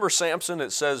 Remember Samson?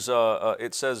 It says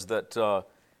that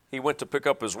he went to pick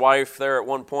up his wife there at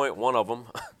one point, one of them.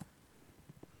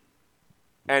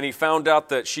 And he found out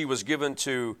that she was given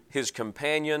to his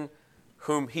companion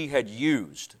whom he had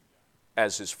used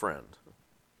as his friend.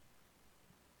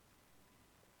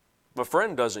 A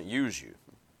friend doesn't use you.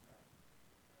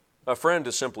 A friend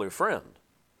is simply a friend.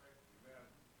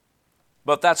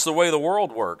 But that's the way the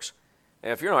world works.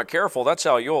 And if you're not careful, that's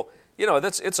how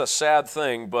it's a sad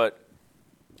thing, but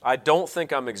I don't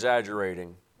think I'm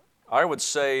exaggerating. I would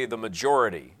say the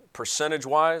majority,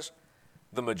 percentage-wise,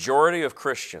 the majority of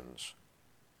Christians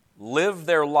live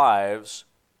their lives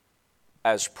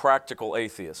as practical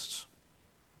atheists.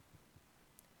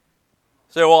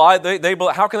 Say, well,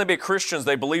 how can they be Christians?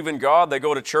 They believe in God, they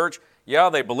go to church. Yeah,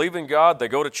 they believe in God, they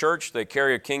go to church, they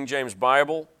carry a King James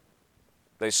Bible,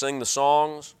 they sing the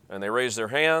songs, and they raise their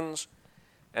hands,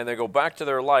 and they go back to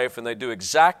their life, and they do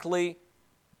exactly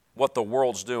what the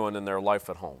world's doing in their life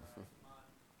at home.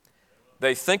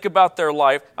 They think about their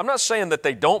life. I'm not saying that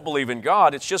they don't believe in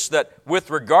God. It's just that with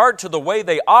regard to the way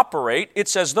they operate,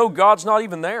 it's as though God's not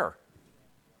even there.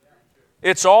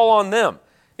 It's all on them.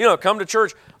 Come to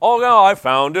church, oh, no, I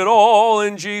found it all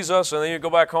in Jesus. And then you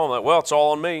go back home, like, well, it's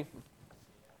all on me.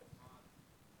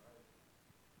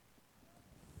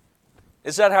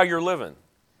 Is that how you're living?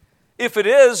 If it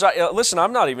is, listen,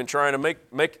 I'm not even trying to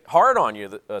make hard on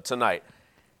you tonight.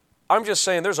 I'm just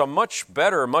saying there's a much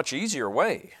better, much easier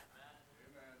way.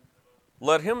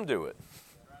 Let Him do it.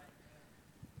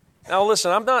 Now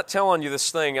listen, I'm not telling you this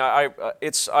thing.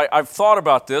 I've thought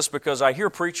about this because I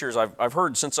hear preachers, I've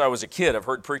heard since I was a kid, I've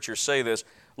heard preachers say this,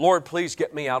 Lord, please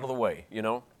get me out of the way, you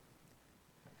know.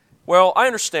 Well, I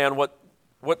understand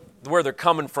where they're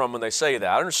coming from when they say that.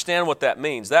 I understand what that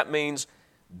means. That means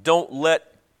don't let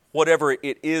whatever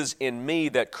it is in me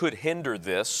that could hinder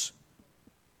this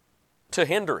to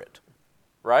hinder it,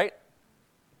 right?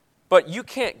 But you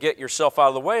can't get yourself out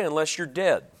of the way unless you're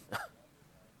dead.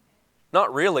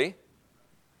 Not really.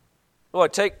 Well,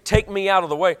 take me out of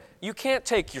the way. You can't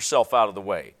take yourself out of the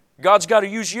way. God's got to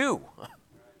use you.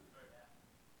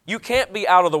 You can't be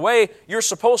out of the way. You're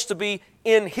supposed to be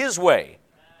in His way.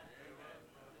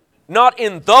 Not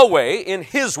in the way, in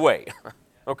His way.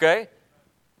 Okay?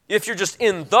 If you're just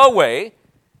in the way,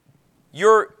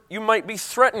 you might be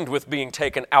threatened with being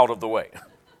taken out of the way.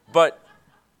 But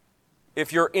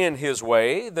if you're in His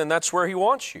way, then that's where He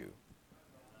wants you.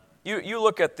 You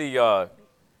look at the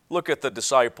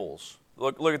disciples.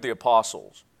 Look at the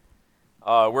apostles.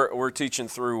 We're teaching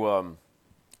through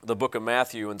the book of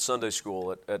Matthew in Sunday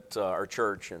school at our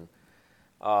church, and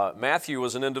Matthew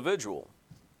was an individual,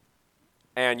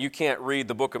 and you can't read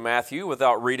the book of Matthew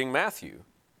without reading Matthew.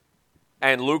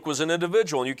 And Luke was an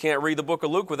individual, and you can't read the book of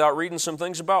Luke without reading some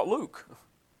things about Luke.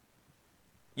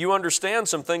 You understand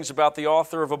some things about the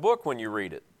author of a book when you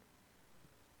read it.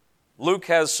 Luke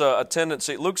has a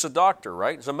tendency, Luke's a doctor,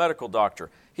 right? He's a medical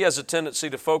doctor. He has a tendency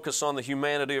to focus on the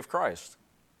humanity of Christ.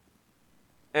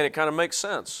 And it kind of makes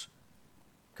sense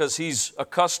because he's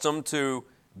accustomed to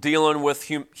dealing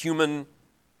with human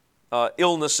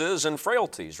illnesses and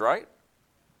frailties, right?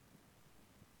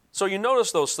 So you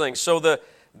notice those things. So the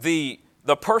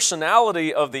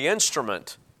personality of the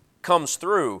instrument comes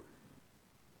through,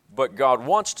 but God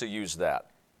wants to use that.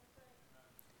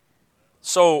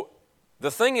 So the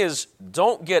thing is,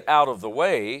 don't get out of the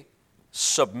way.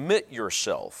 Submit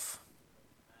yourself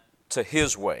to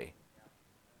His way.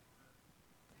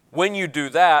 When you do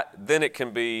that, then it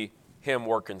can be Him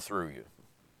working through you.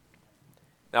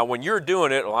 Now, when you're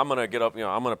doing it, well, I'm going to get up,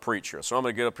 I'm going to preach here. So I'm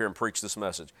going to get up here and preach this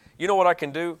message. You know what I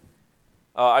can do?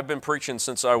 I've been preaching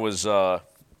since I was,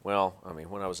 when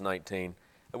I was 19.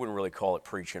 I wouldn't really call it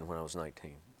preaching when I was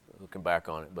 19, looking back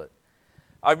on it. But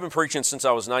I've been preaching since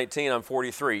I was 19. I'm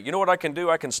 43. You know what I can do?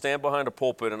 I can stand behind a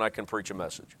pulpit and I can preach a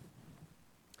message.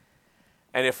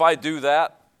 And if I do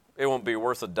that, it won't be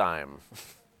worth a dime.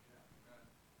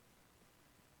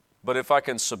 But if I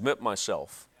can submit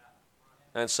myself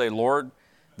and say, Lord,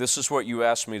 this is what you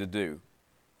asked me to do,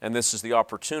 and this is the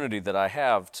opportunity that I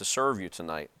have to serve you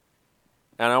tonight,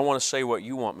 and I want to say what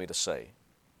you want me to say.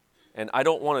 And I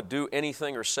don't want to do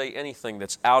anything or say anything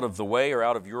that's out of the way or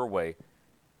out of your way.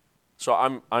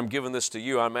 So I'm giving this to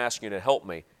you. I'm asking you to help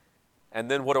me.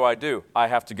 And then what do? I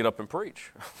have to get up and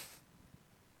preach.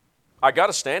 I got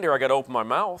to stand here. I got to open my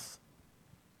mouth.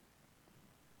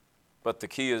 But the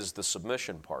key is the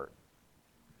submission part.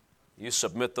 You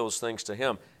submit those things to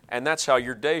Him. And that's how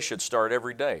your day should start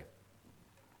every day.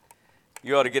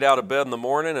 You ought to get out of bed in the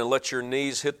morning and let your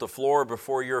knees hit the floor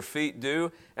before your feet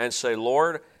do and say,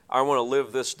 Lord, I want to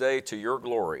live this day to your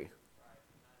glory.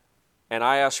 And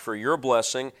I ask for your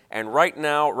blessing. And right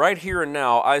now, right here and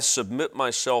now, I submit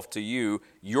myself to you.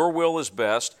 Your will is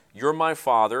best. You're my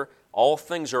Father. All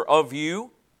things are of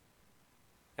you,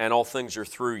 and all things are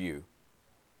through you.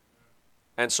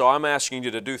 And so I'm asking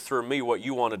you to do through me what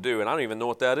you want to do. And I don't even know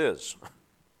what that is.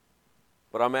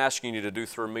 But I'm asking you to do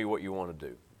through me what you want to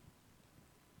do.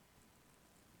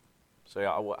 Say,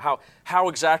 how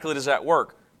exactly does that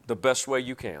work? The best way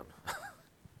you can.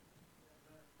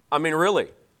 I mean,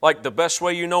 really. Like the best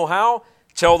way you know how,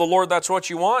 tell the Lord that's what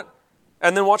you want,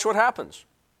 and then watch what happens.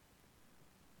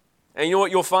 And you know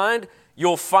what you'll find?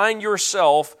 You'll find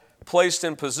yourself placed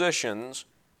in positions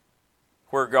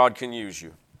where God can use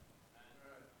you.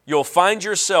 You'll find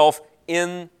yourself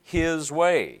in His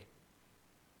way.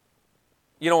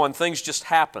 You know, when things just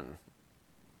happen.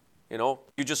 You know,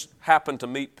 you just happen to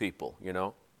meet people, you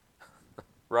know.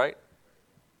 Right?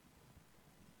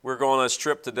 We're going on this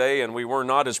trip today, and we were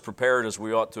not as prepared as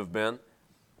we ought to have been.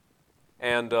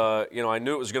 And, I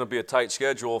knew it was going to be a tight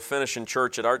schedule, finishing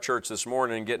church at our church this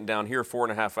morning and getting down here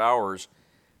 4.5 hours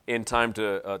in time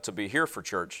to be here for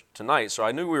church tonight. So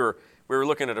I knew we were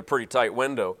looking at a pretty tight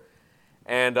window.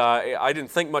 And I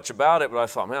didn't think much about it, but I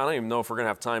thought, man, I don't even know if we're going to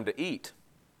have time to eat.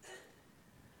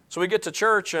 So we get to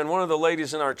church, and one of the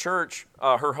ladies in our church,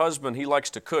 her husband, he likes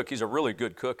to cook. He's a really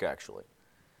good cook, actually.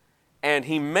 And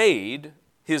he made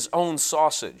his own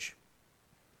sausage.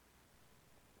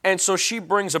 And so she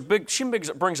brings a big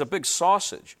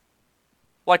sausage,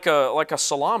 like a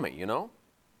salami, you know.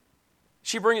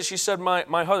 She said,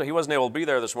 my husband, he wasn't able to be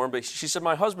there this morning, but she said,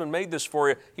 my husband made this for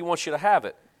you. He wants you to have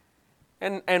it.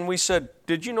 And we said,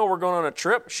 did you know we're going on a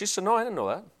trip? She said, no, I didn't know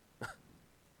that.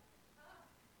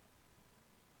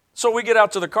 So we get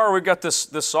out to the car, we've got this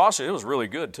sausage. It was really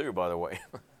good too, by the way.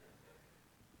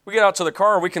 We get out to the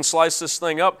car, we can slice this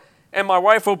thing up, and my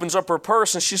wife opens up her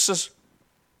purse and she says,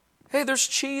 hey, there's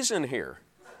cheese in here.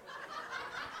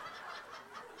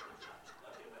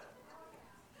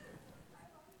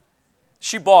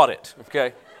 She bought it,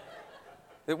 okay?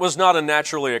 It was not a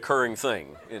naturally occurring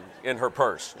thing in her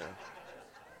purse. You know?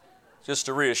 Just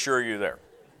to reassure you there.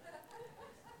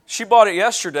 She bought it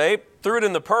yesterday, threw it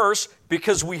in the purse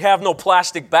because we have no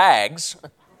plastic bags,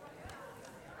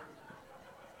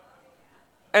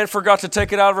 and forgot to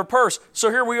take it out of her purse. So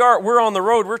here we are, we're on the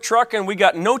road, we're trucking, we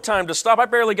got no time to stop. I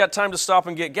barely got time to stop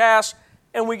and get gas,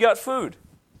 and we got food.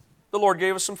 The Lord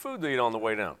gave us some food to eat on the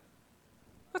way down.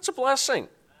 That's a blessing.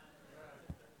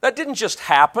 That didn't just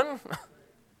happen.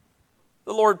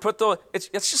 The Lord put it's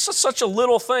just such a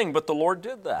little thing, but the Lord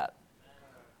did that.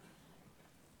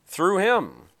 Through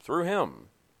Him.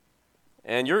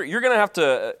 And you're going to have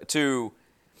to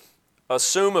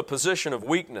assume a position of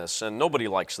weakness, and nobody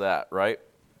likes that, right?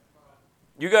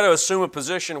 You got to assume a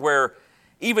position where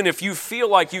even if you feel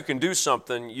like you can do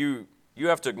something, you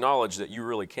have to acknowledge that you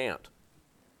really can't.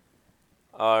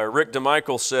 Rick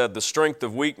DeMichael said, the strength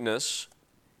of weakness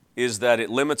is that it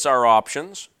limits our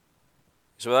options.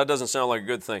 So that doesn't sound like a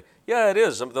good thing. Yeah, it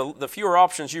is. The fewer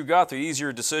options you've got, the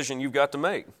easier decision you've got to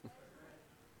make.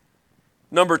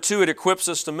 Number 2, it equips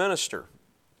us to minister.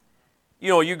 You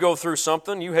know, you go through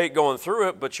something, you hate going through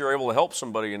it, but you're able to help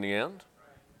somebody in the end.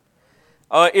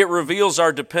 It reveals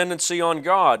our dependency on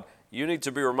God. You need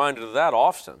to be reminded of that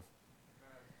often.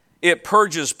 It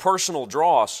purges personal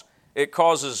dross. It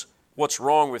causes what's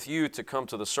wrong with you to come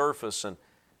to the surface, and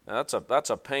that's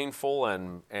a painful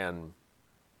and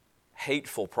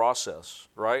hateful process,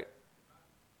 right?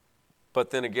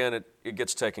 But then again, it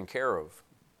gets taken care of.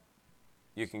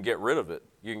 You can get rid of it.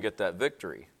 You can get that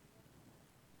victory.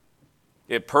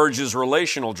 It purges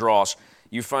relational dross.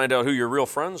 You find out who your real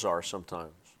friends are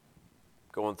sometimes,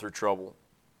 going through trouble.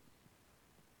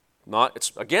 None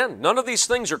of these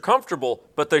things are comfortable,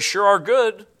 but they sure are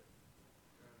good.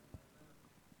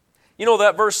 You know,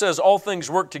 that verse says all things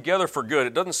work together for good.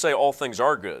 It doesn't say all things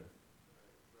are good.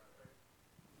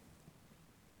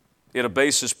 It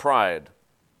abases pride.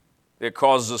 It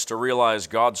causes us to realize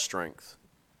God's strength.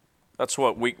 That's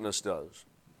what weakness does.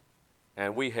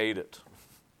 And we hate it.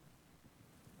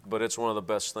 But it's one of the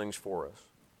best things for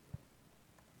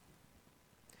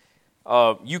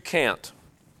us. You can't.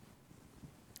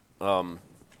 You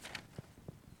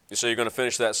say you're going to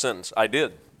finish that sentence. I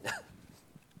did.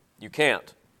 You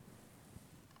can't.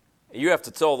 You have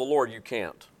to tell the Lord you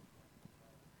can't.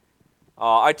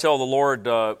 I tell the Lord,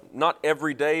 not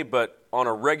every day, but on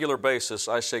a regular basis,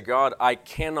 I say, God, I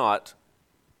cannot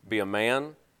be a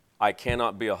man. I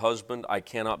cannot be a husband. I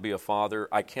cannot be a father.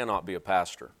 I cannot be a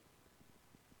pastor.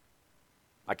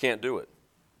 I can't do it.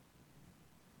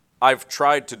 I've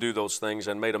tried to do those things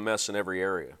and made a mess in every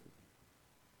area.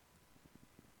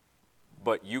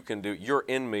 But you're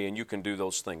in me and you can do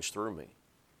those things through me.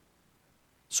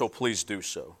 So please do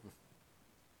so.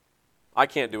 I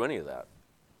can't do any of that.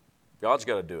 God's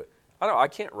got to do it. I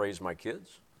can't raise my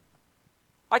kids.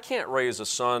 I can't raise a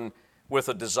son with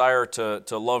a desire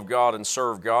to love God and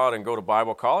serve God and go to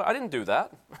Bible college. I didn't do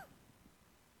that.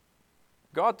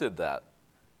 God did that.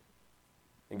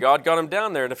 And God got him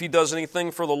down there. And if he does anything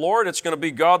for the Lord, it's going to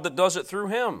be God that does it through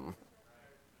him.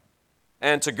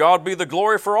 And to God be the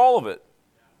glory for all of it.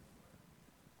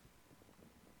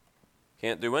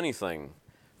 Can't do anything.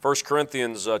 1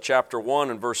 Corinthians chapter 1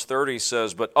 and verse 30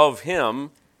 says, but of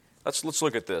him, let's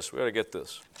look at this. We got to get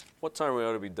this. What time we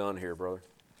ought to be done here, brother?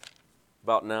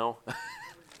 About now?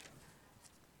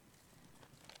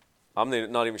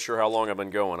 I'm not even sure how long I've been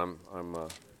going. I'm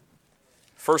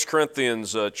 1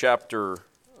 Corinthians chapter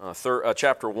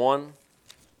 1.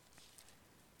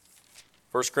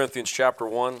 1 Corinthians chapter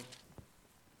 1.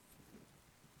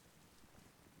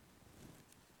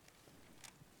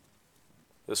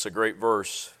 This is a great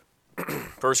verse.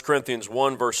 1 Corinthians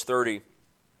 1, verse 30.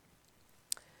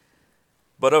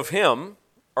 But of him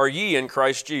are ye in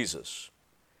Christ Jesus,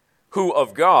 who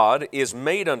of God is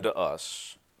made unto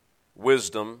us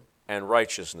wisdom and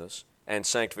righteousness and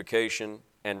sanctification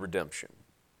and redemption,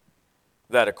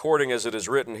 that according as it is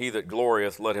written, he that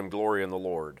glorieth, let him glory in the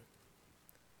Lord.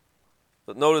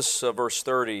 But notice verse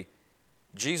 30,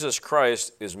 Jesus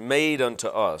Christ is made unto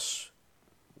us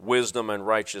wisdom and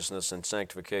righteousness and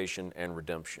sanctification and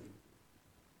redemption.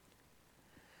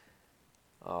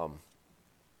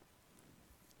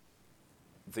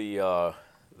 The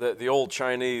old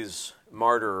Chinese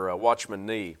martyr, Watchman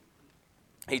Nee,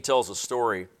 he tells a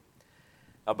story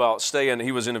about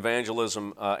he was in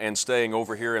evangelism and staying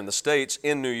over here in the States,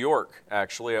 in New York,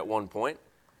 actually, at one point.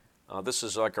 This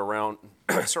is like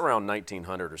it's around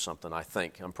 1900 or something, I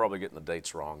think. I'm probably getting the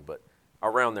dates wrong, but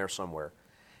around there somewhere.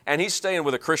 And he's staying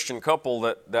with a Christian couple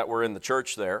that were in the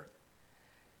church there,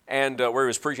 and where he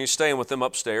was preaching. He's staying with them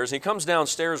upstairs. And he comes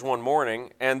downstairs one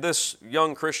morning, and this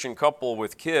young Christian couple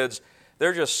with kids,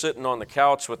 they're just sitting on the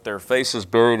couch with their faces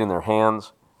buried in their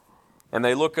hands. And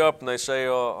they look up and they say,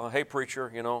 hey, preacher,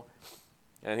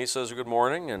 And he says, good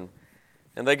morning.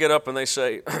 And they get up and they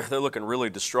say, they're looking really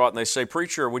distraught. And they say,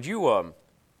 preacher, would you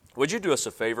do us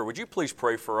a favor? Would you please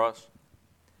pray for us?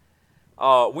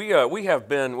 We're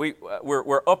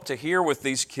up to here with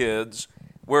these kids.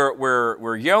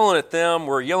 We're yelling at them.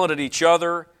 We're yelling at each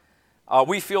other.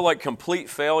 We feel like complete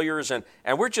failures, and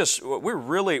we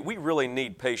really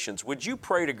need patience. Would you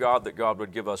pray to God that God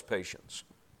would give us patience?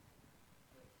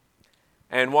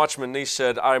 And Watchman Nee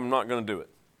said, I'm not going to do it.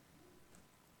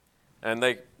 And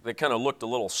they kind of looked a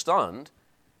little stunned.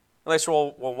 And they said,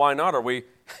 well, why not?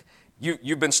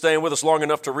 You've been staying with us long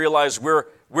enough to realize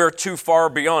we're too far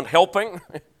beyond helping?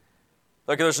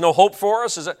 Like there's no hope for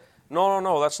us? Is that?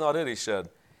 No, that's not it, he said.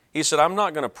 He said, I'm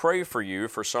not going to pray for you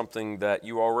for something that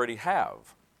you already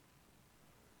have.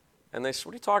 And they said,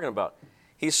 what are you talking about?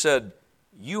 He said,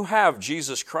 you have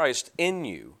Jesus Christ in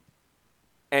you,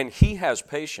 and He has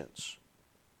patience.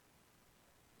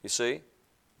 You see?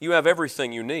 You have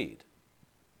everything you need.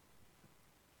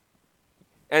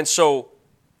 And so,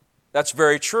 that's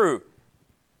very true.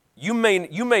 You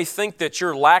may think that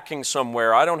you're lacking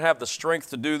somewhere. I don't have the strength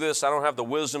to do this. I don't have the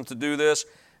wisdom to do this.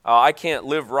 I can't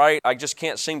live right. I just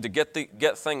can't seem to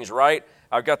get things right.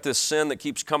 I've got this sin that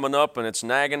keeps coming up and it's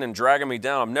nagging and dragging me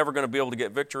down. I'm never going to be able to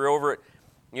get victory over it.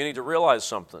 You need to realize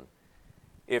something.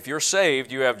 If you're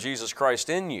saved, you have Jesus Christ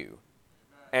in you.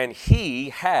 And He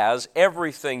has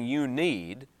everything you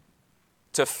need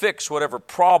to fix whatever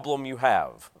problem you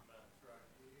have.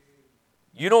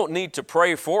 You don't need to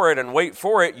pray for it and wait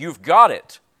for it. You've got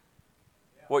it.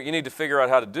 What you need to figure out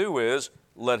how to do is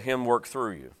let Him work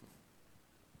through you.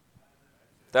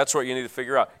 That's what you need to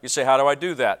figure out. You say, how do I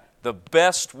do that? The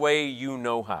best way you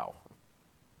know how.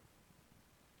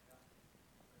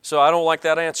 So I don't like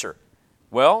that answer.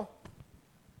 Well,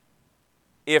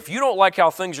 if you don't like how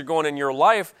things are going in your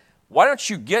life, why don't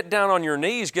you get down on your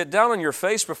knees, get down on your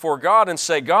face before God and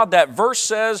say, God, that verse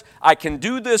says, I can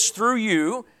do this through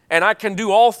you, and I can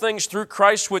do all things through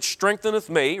Christ which strengtheneth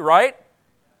me, right?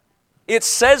 It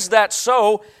says that,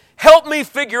 so help me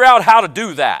figure out how to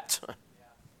do that.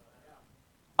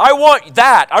 I want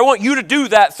that. I want you to do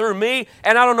that through me,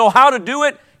 and I don't know how to do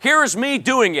it. Here is me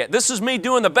doing it. This is me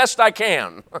doing the best I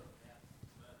can.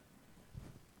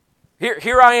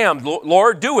 Here I am,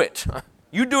 Lord, do it.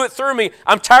 You do it through me.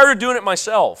 I'm tired of doing it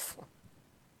myself.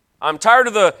 I'm tired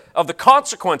of the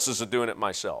consequences of doing it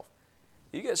myself.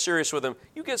 You get serious with Him.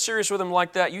 You get serious with Him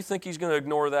like that, you think He's going to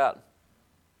ignore that.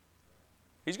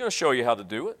 He's going to show you how to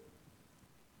do it.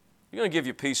 He's going to give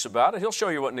you peace about it. He'll show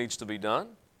you what needs to be done.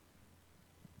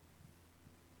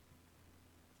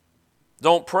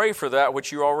 Don't pray for that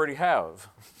which you already have.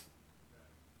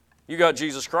 You got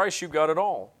Jesus Christ, you've got it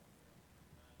all.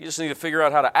 You just need to figure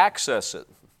out how to access it.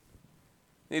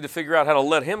 You need to figure out how to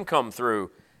let Him come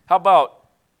through. How about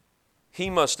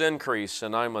He must increase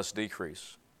and I must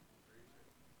decrease?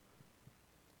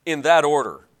 In that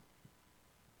order.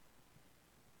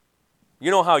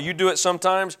 You know how you do it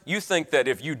sometimes? You think that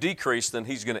if you decrease, then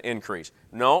He's going to increase.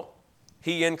 No,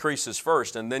 He increases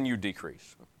first and then you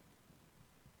decrease.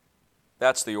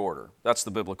 That's the order. That's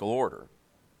the biblical order.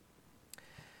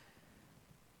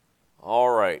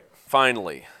 All right.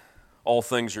 Finally, all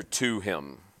things are to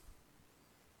Him.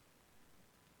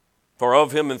 For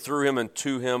of Him and through Him and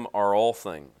to Him are all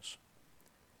things.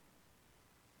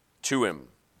 To Him.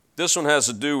 This one has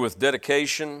to do with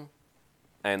dedication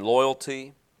and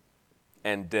loyalty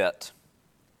and debt.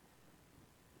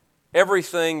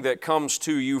 Everything that comes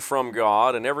to you from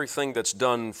God and everything that's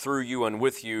done through you and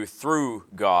with you through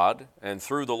God and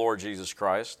through the Lord Jesus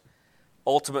Christ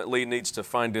ultimately needs to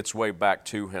find its way back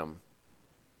to Him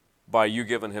by you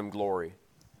giving Him glory,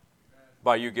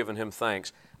 by you giving Him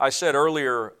thanks. I said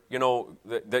earlier,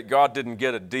 that God didn't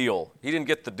get a deal. He didn't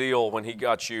get the deal when He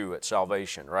got you at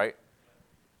salvation, right?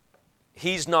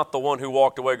 He's not the one who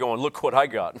walked away going, look what I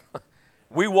got.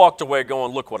 We walked away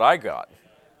going, look what I got,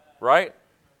 right?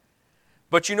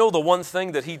 But the one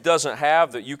thing that He doesn't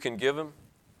have that you can give Him?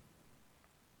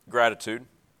 Gratitude.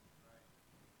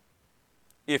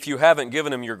 If you haven't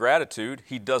given Him your gratitude,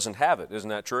 He doesn't have it. Isn't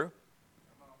that true?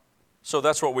 So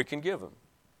that's what we can give Him.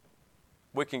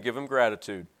 We can give Him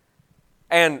gratitude.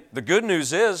 And the good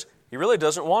news is, He really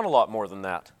doesn't want a lot more than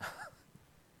that.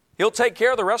 He'll take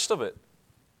care of the rest of it.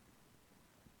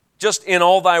 Just in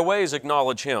all thy ways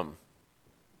acknowledge Him,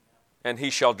 and He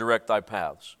shall direct thy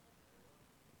paths.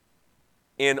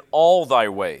 In all thy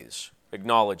ways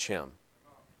acknowledge Him.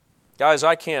 Guys,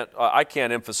 I can't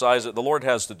emphasize it. The Lord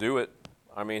has to do it.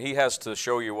 I mean, He has to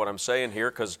show you what I'm saying here,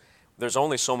 because there's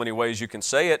only so many ways you can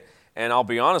say it. And I'll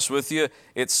be honest with you,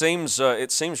 it seems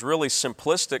really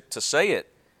simplistic to say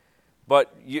it.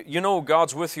 But you know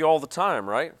God's with you all the time,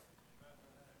 right?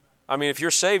 I mean, if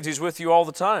you're saved, He's with you all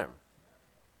the time.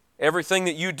 Everything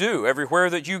that you do, everywhere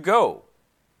that you go,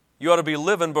 you ought to be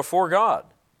living before God.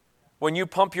 When you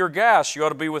pump your gas, you ought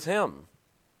to be with Him.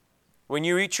 When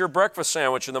you eat your breakfast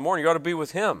sandwich in the morning, you ought to be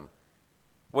with Him.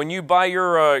 When you buy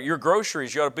your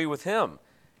groceries, you ought to be with Him.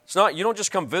 It's not, you don't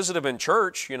just come visit Him in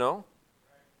church, you know.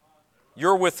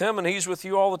 You're with Him and He's with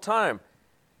you all the time.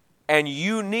 And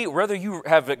you need, whether you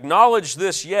have acknowledged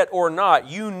this yet or not,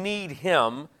 you need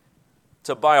Him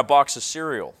to buy a box of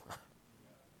cereal.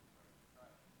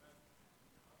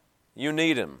 You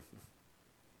need Him.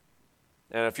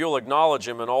 And if you'll acknowledge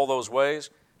Him in all those ways,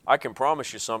 I can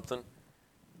promise you something.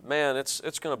 Man, it's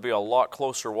going to be a lot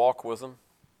closer walk with Him.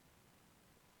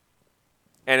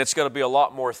 And it's going to be a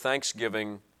lot more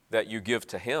thanksgiving that you give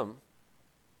to Him.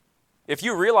 If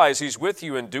you realize He's with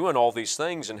you and doing all these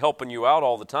things and helping you out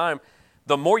all the time,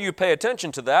 the more you pay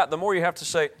attention to that, the more you have to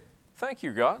say, thank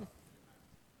you, God.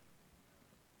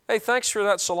 Hey, thanks for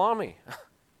that salami.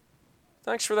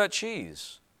 Thanks for that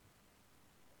cheese.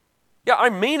 Yeah, I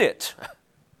mean it.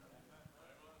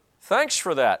 Thanks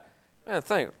for that.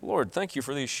 Man, Lord, thank you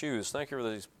for these shoes. Thank you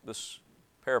for this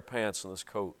pair of pants and this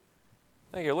coat.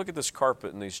 Thank you. Look at this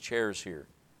carpet and these chairs here.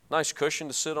 Nice cushion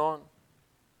to sit on.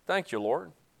 Thank you,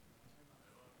 Lord.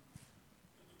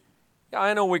 Yeah,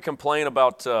 I know we complain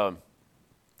about Biden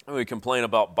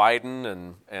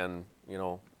and you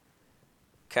know,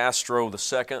 Castro the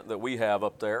second that we have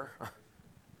up there.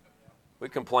 We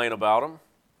complain about him.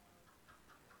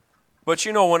 But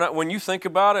you know, when you think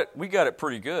about it, we got it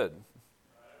pretty good.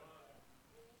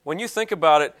 When you think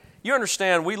about it, you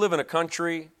understand we live in a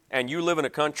country, and you live in a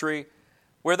country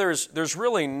where there's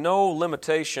really no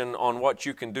limitation on what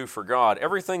you can do for God.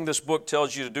 Everything this book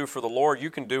tells you to do for the Lord, you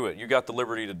can do it. You got the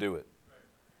liberty to do it.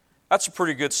 That's a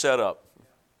pretty good setup.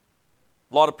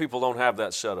 A lot of people don't have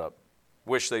that setup.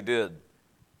 Wish they did.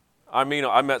 I mean,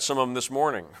 I met some of them this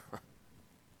morning.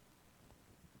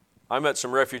 I met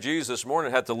some refugees this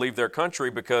morning, had to leave their country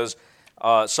because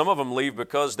some of them leave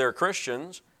because they're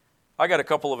Christians. I got a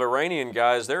couple of Iranian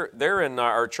guys, they're in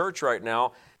our church right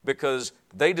now because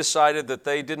they decided that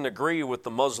they didn't agree with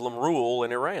the Muslim rule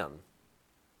in Iran.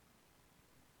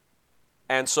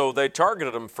 And so they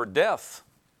targeted them for death,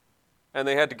 and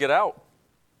they had to get out.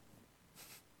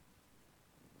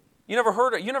 You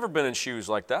never been in shoes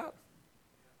like that.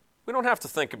 We don't have to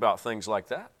think about things like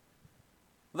that.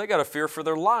 They got a fear for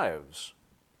their lives.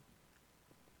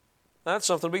 That's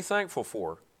something to be thankful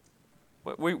for.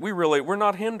 But we're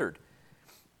not hindered.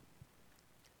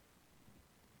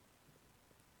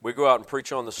 We go out and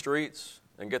preach on the streets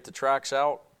and get the tracts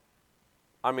out.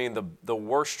 I mean, the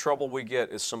worst trouble we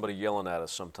get is somebody yelling at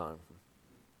us sometime.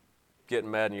 Getting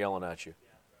mad and yelling at you.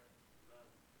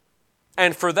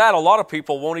 And for that, a lot of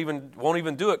people won't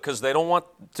even do it because they don't want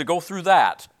to go through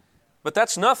that. But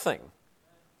that's nothing.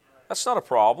 That's not a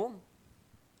problem.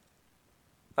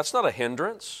 That's not a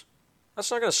hindrance.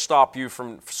 That's not going to stop you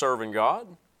from serving God.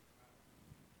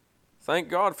 Thank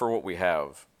God for what we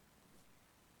have.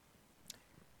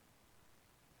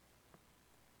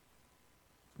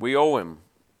 We owe Him.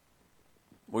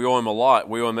 We owe Him a lot.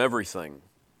 We owe Him everything.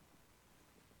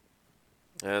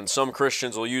 And some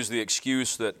Christians will use the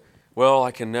excuse that, well,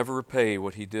 I can never repay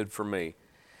what He did for me.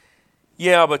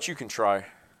 Yeah, but you can try.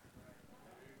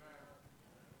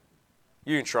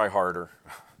 You can try harder.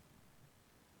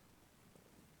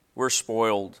 We're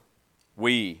spoiled.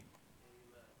 We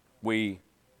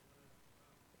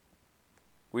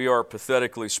are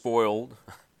pathetically spoiled.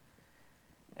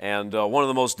 And one of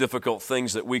the most difficult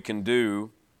things that we can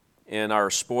do in our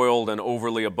spoiled and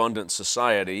overly abundant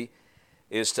society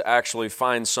is to actually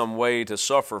find some way to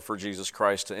suffer for Jesus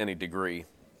Christ to any degree.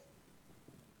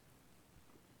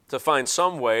 To find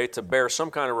some way to bear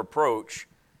some kind of reproach,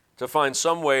 to find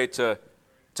some way to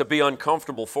be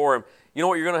uncomfortable for Him. You know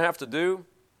what you're going to have to do?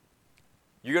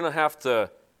 You're going to have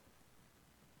to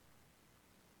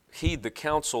heed the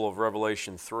counsel of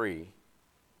Revelation 3.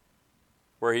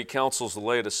 where he counsels the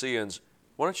Laodiceans,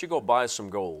 why don't you go buy some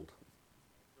gold?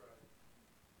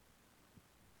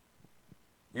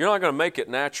 You're not going to make it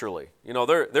naturally. You know,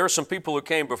 there are some people who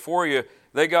came before you,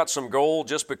 they got some gold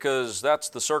just because that's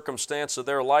the circumstance of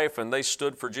their life, and they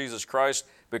stood for Jesus Christ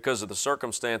because of the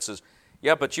circumstances.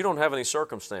 Yeah, but you don't have any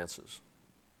circumstances.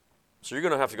 So you're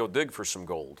going to have to go dig for some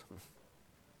gold.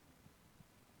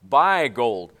 Buy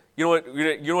gold. You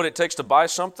know what it takes to buy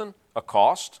something? A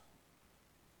cost.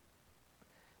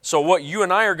 So what you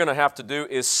and I are going to have to do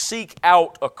is seek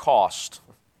out a cost.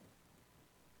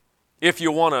 If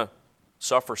you want to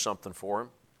suffer something for Him.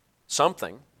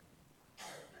 Something.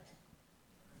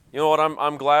 You know what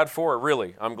I'm glad for?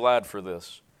 Really, I'm glad for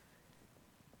this.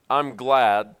 I'm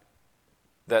glad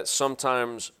that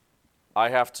sometimes I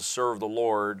have to serve the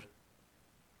Lord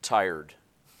tired.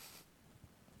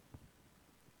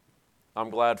 I'm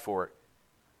glad for it.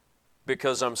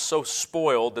 Because I'm so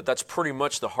spoiled that that's pretty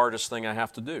much the hardest thing I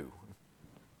have to do.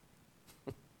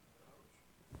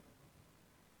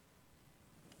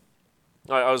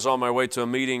 I was on my way to a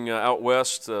meeting out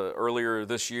west earlier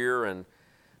this year, and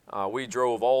we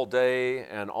drove all day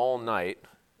and all night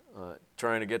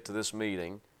trying to get to this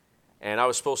meeting. And I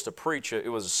was supposed to preach. It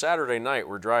was a Saturday night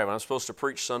we're driving. I was supposed to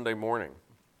preach Sunday morning.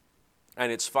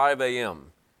 And it's 5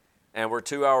 a.m., and we're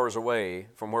 2 hours away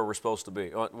from where we're supposed to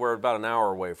be. We're about an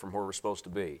hour away from where we're supposed to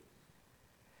be.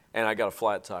 And I got a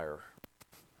flat tire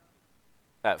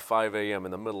at 5 a.m.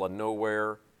 in the middle of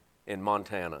nowhere in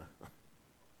Montana.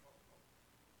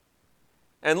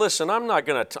 And listen, I'm not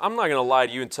gonna lie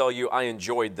to you and tell you I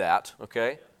enjoyed that,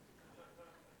 okay?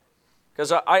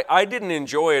 Because I didn't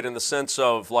enjoy it in the sense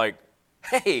of like,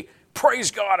 hey,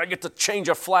 praise God, I get to change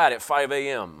a flat at 5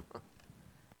 a.m.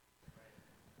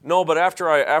 No, but after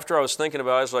I was thinking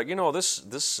about it, I was like, you know, this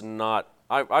is not,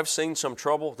 I've seen some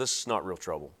trouble. This is not real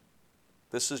trouble.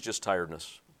 This is just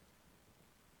tiredness.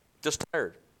 Just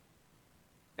tired.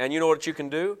 And you know what you can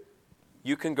do?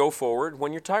 You can go forward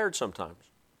when you're tired sometimes.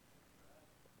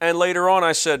 And later on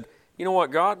I said, you know what,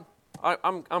 God?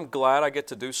 I'm glad I get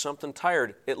to do something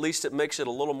tired. At least it makes it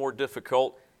a little more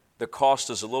difficult. The cost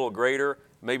is a little greater.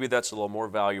 Maybe that's a little more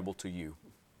valuable to you.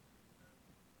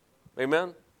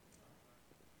 Amen?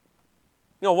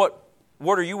 You know,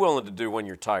 what are you willing to do when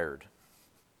you're tired?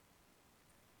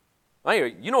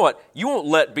 You know what? You won't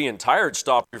let being tired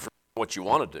stop you from what you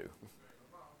want to do.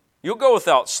 You'll go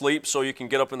without sleep so you can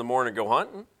get up in the morning and go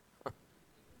hunting.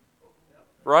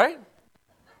 Right?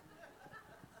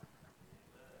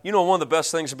 You know, one of the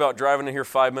best things about driving in here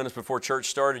 5 minutes before church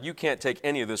started, you can't take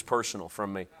any of this personal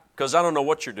from me because I don't know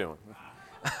what you're doing.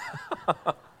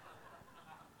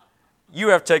 You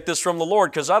have to take this from the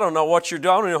Lord because I don't know what you're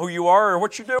doing. I don't know who you are or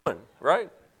what you're doing, right?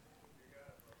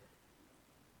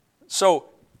 So,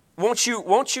 won't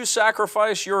you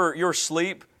sacrifice your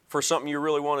sleep for something you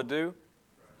really want to do?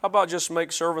 How about just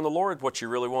make serving the Lord what you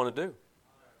really want to do?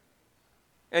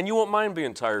 And you won't mind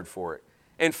being tired for it.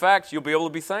 In fact, you'll be able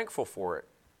to be thankful for it.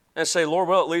 And say, Lord,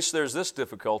 well, at least there's this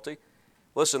difficulty.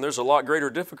 Listen, there's a lot greater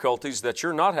difficulties that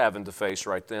you're not having to face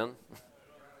right then.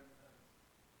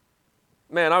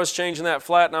 Man, I was changing that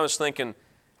flat and I was thinking,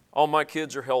 all my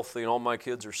kids are healthy and all my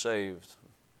kids are saved.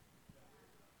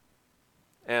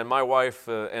 And my wife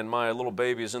and my little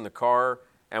baby is in the car,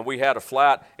 and we had a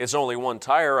flat. It's only one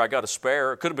tire. I got a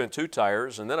spare. It could have been 2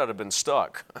 tires, and then I'd have been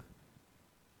stuck.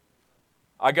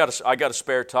 I got a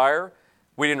spare tire.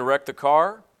 We didn't wreck the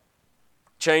car.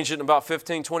 Changed it in about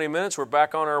 15, 20 minutes. We're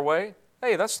back on our way.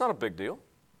 Hey, that's not a big deal.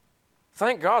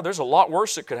 Thank God. There's a lot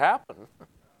worse that could happen.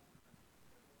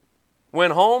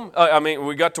 Went home.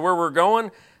 We got to where we were going.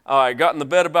 I got in the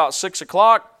bed about 6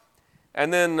 o'clock.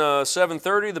 And then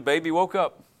 7:30, the baby woke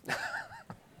up.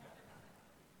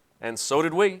 And so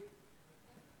did we.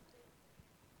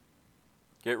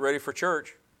 Get ready for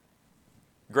church.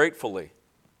 Gratefully.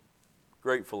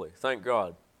 Thank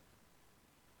God.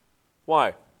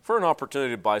 Why? For an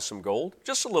opportunity to buy some gold.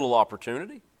 Just a little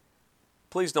opportunity.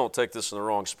 Please don't take this in the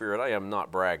wrong spirit. I am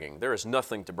not bragging. There is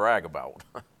nothing to brag about.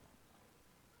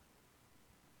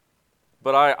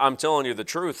 But I'm telling you the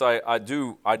truth. I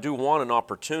do want an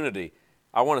opportunity.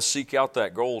 I want to seek out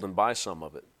that gold and buy some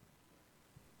of it.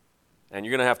 And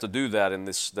you're going to have to do that in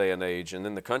this day and age. And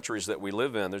in the countries that we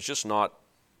live in, there's just not,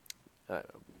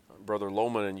 Brother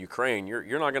Loman in Ukraine, you're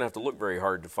not going to have to look very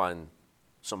hard to find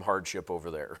some hardship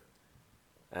over there.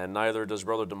 And neither does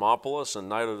Brother Demopoulos, and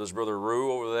neither does Brother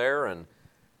Rue over there. And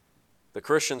the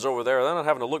Christians over there, they're not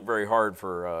having to look very hard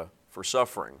for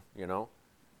suffering, you know.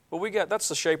 But that's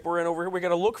the shape we're in over here. We got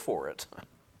to look for it.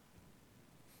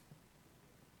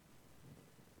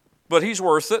 But he's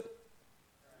worth it.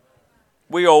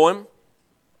 We owe him.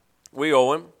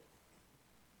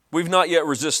 We've not yet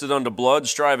resisted unto blood,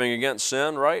 striving against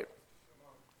sin, right?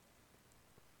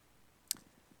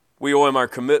 We owe him our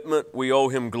commitment. We owe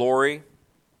him glory.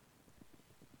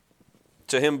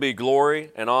 To him be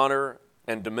glory and honor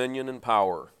and dominion and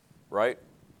power, right?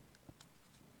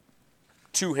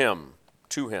 To him,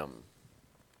 to him.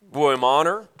 We owe him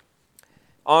honor.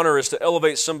 Honor is to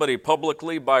elevate somebody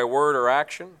publicly by word or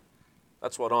action.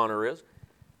 That's what honor is.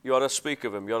 You ought to speak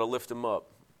of him. You ought to lift him up.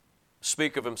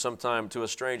 Speak of him sometime to a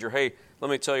stranger. Hey,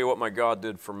 let me tell you what my God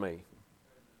did for me.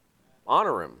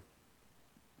 Honor him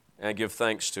and give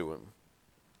thanks to him.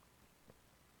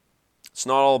 It's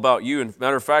not all about you. And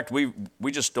matter of fact, we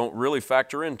just don't really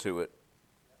factor into it.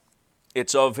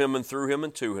 It's of him and through him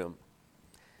and to him.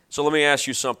 So let me ask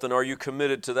you something. Are you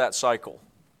committed to that cycle?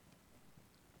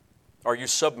 Are you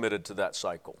submitted to that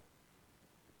cycle?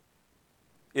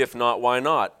 If not, why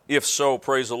not? If so,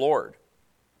 praise the Lord.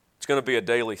 It's going to be a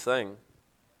daily thing.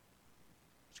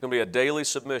 It's going to be a daily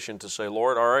submission to say,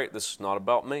 Lord, all right, this is not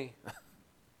about me.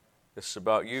 This is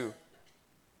about you.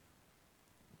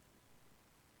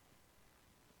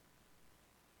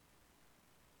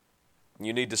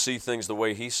 You need to see things the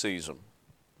way he sees them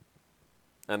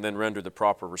and then render the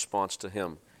proper response to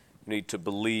him. You need to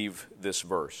believe this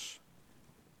verse.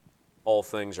 All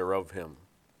things are of him.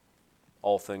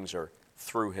 All things are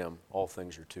through him. All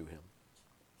things are to him.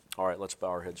 All right, let's bow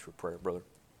our heads for prayer, brother.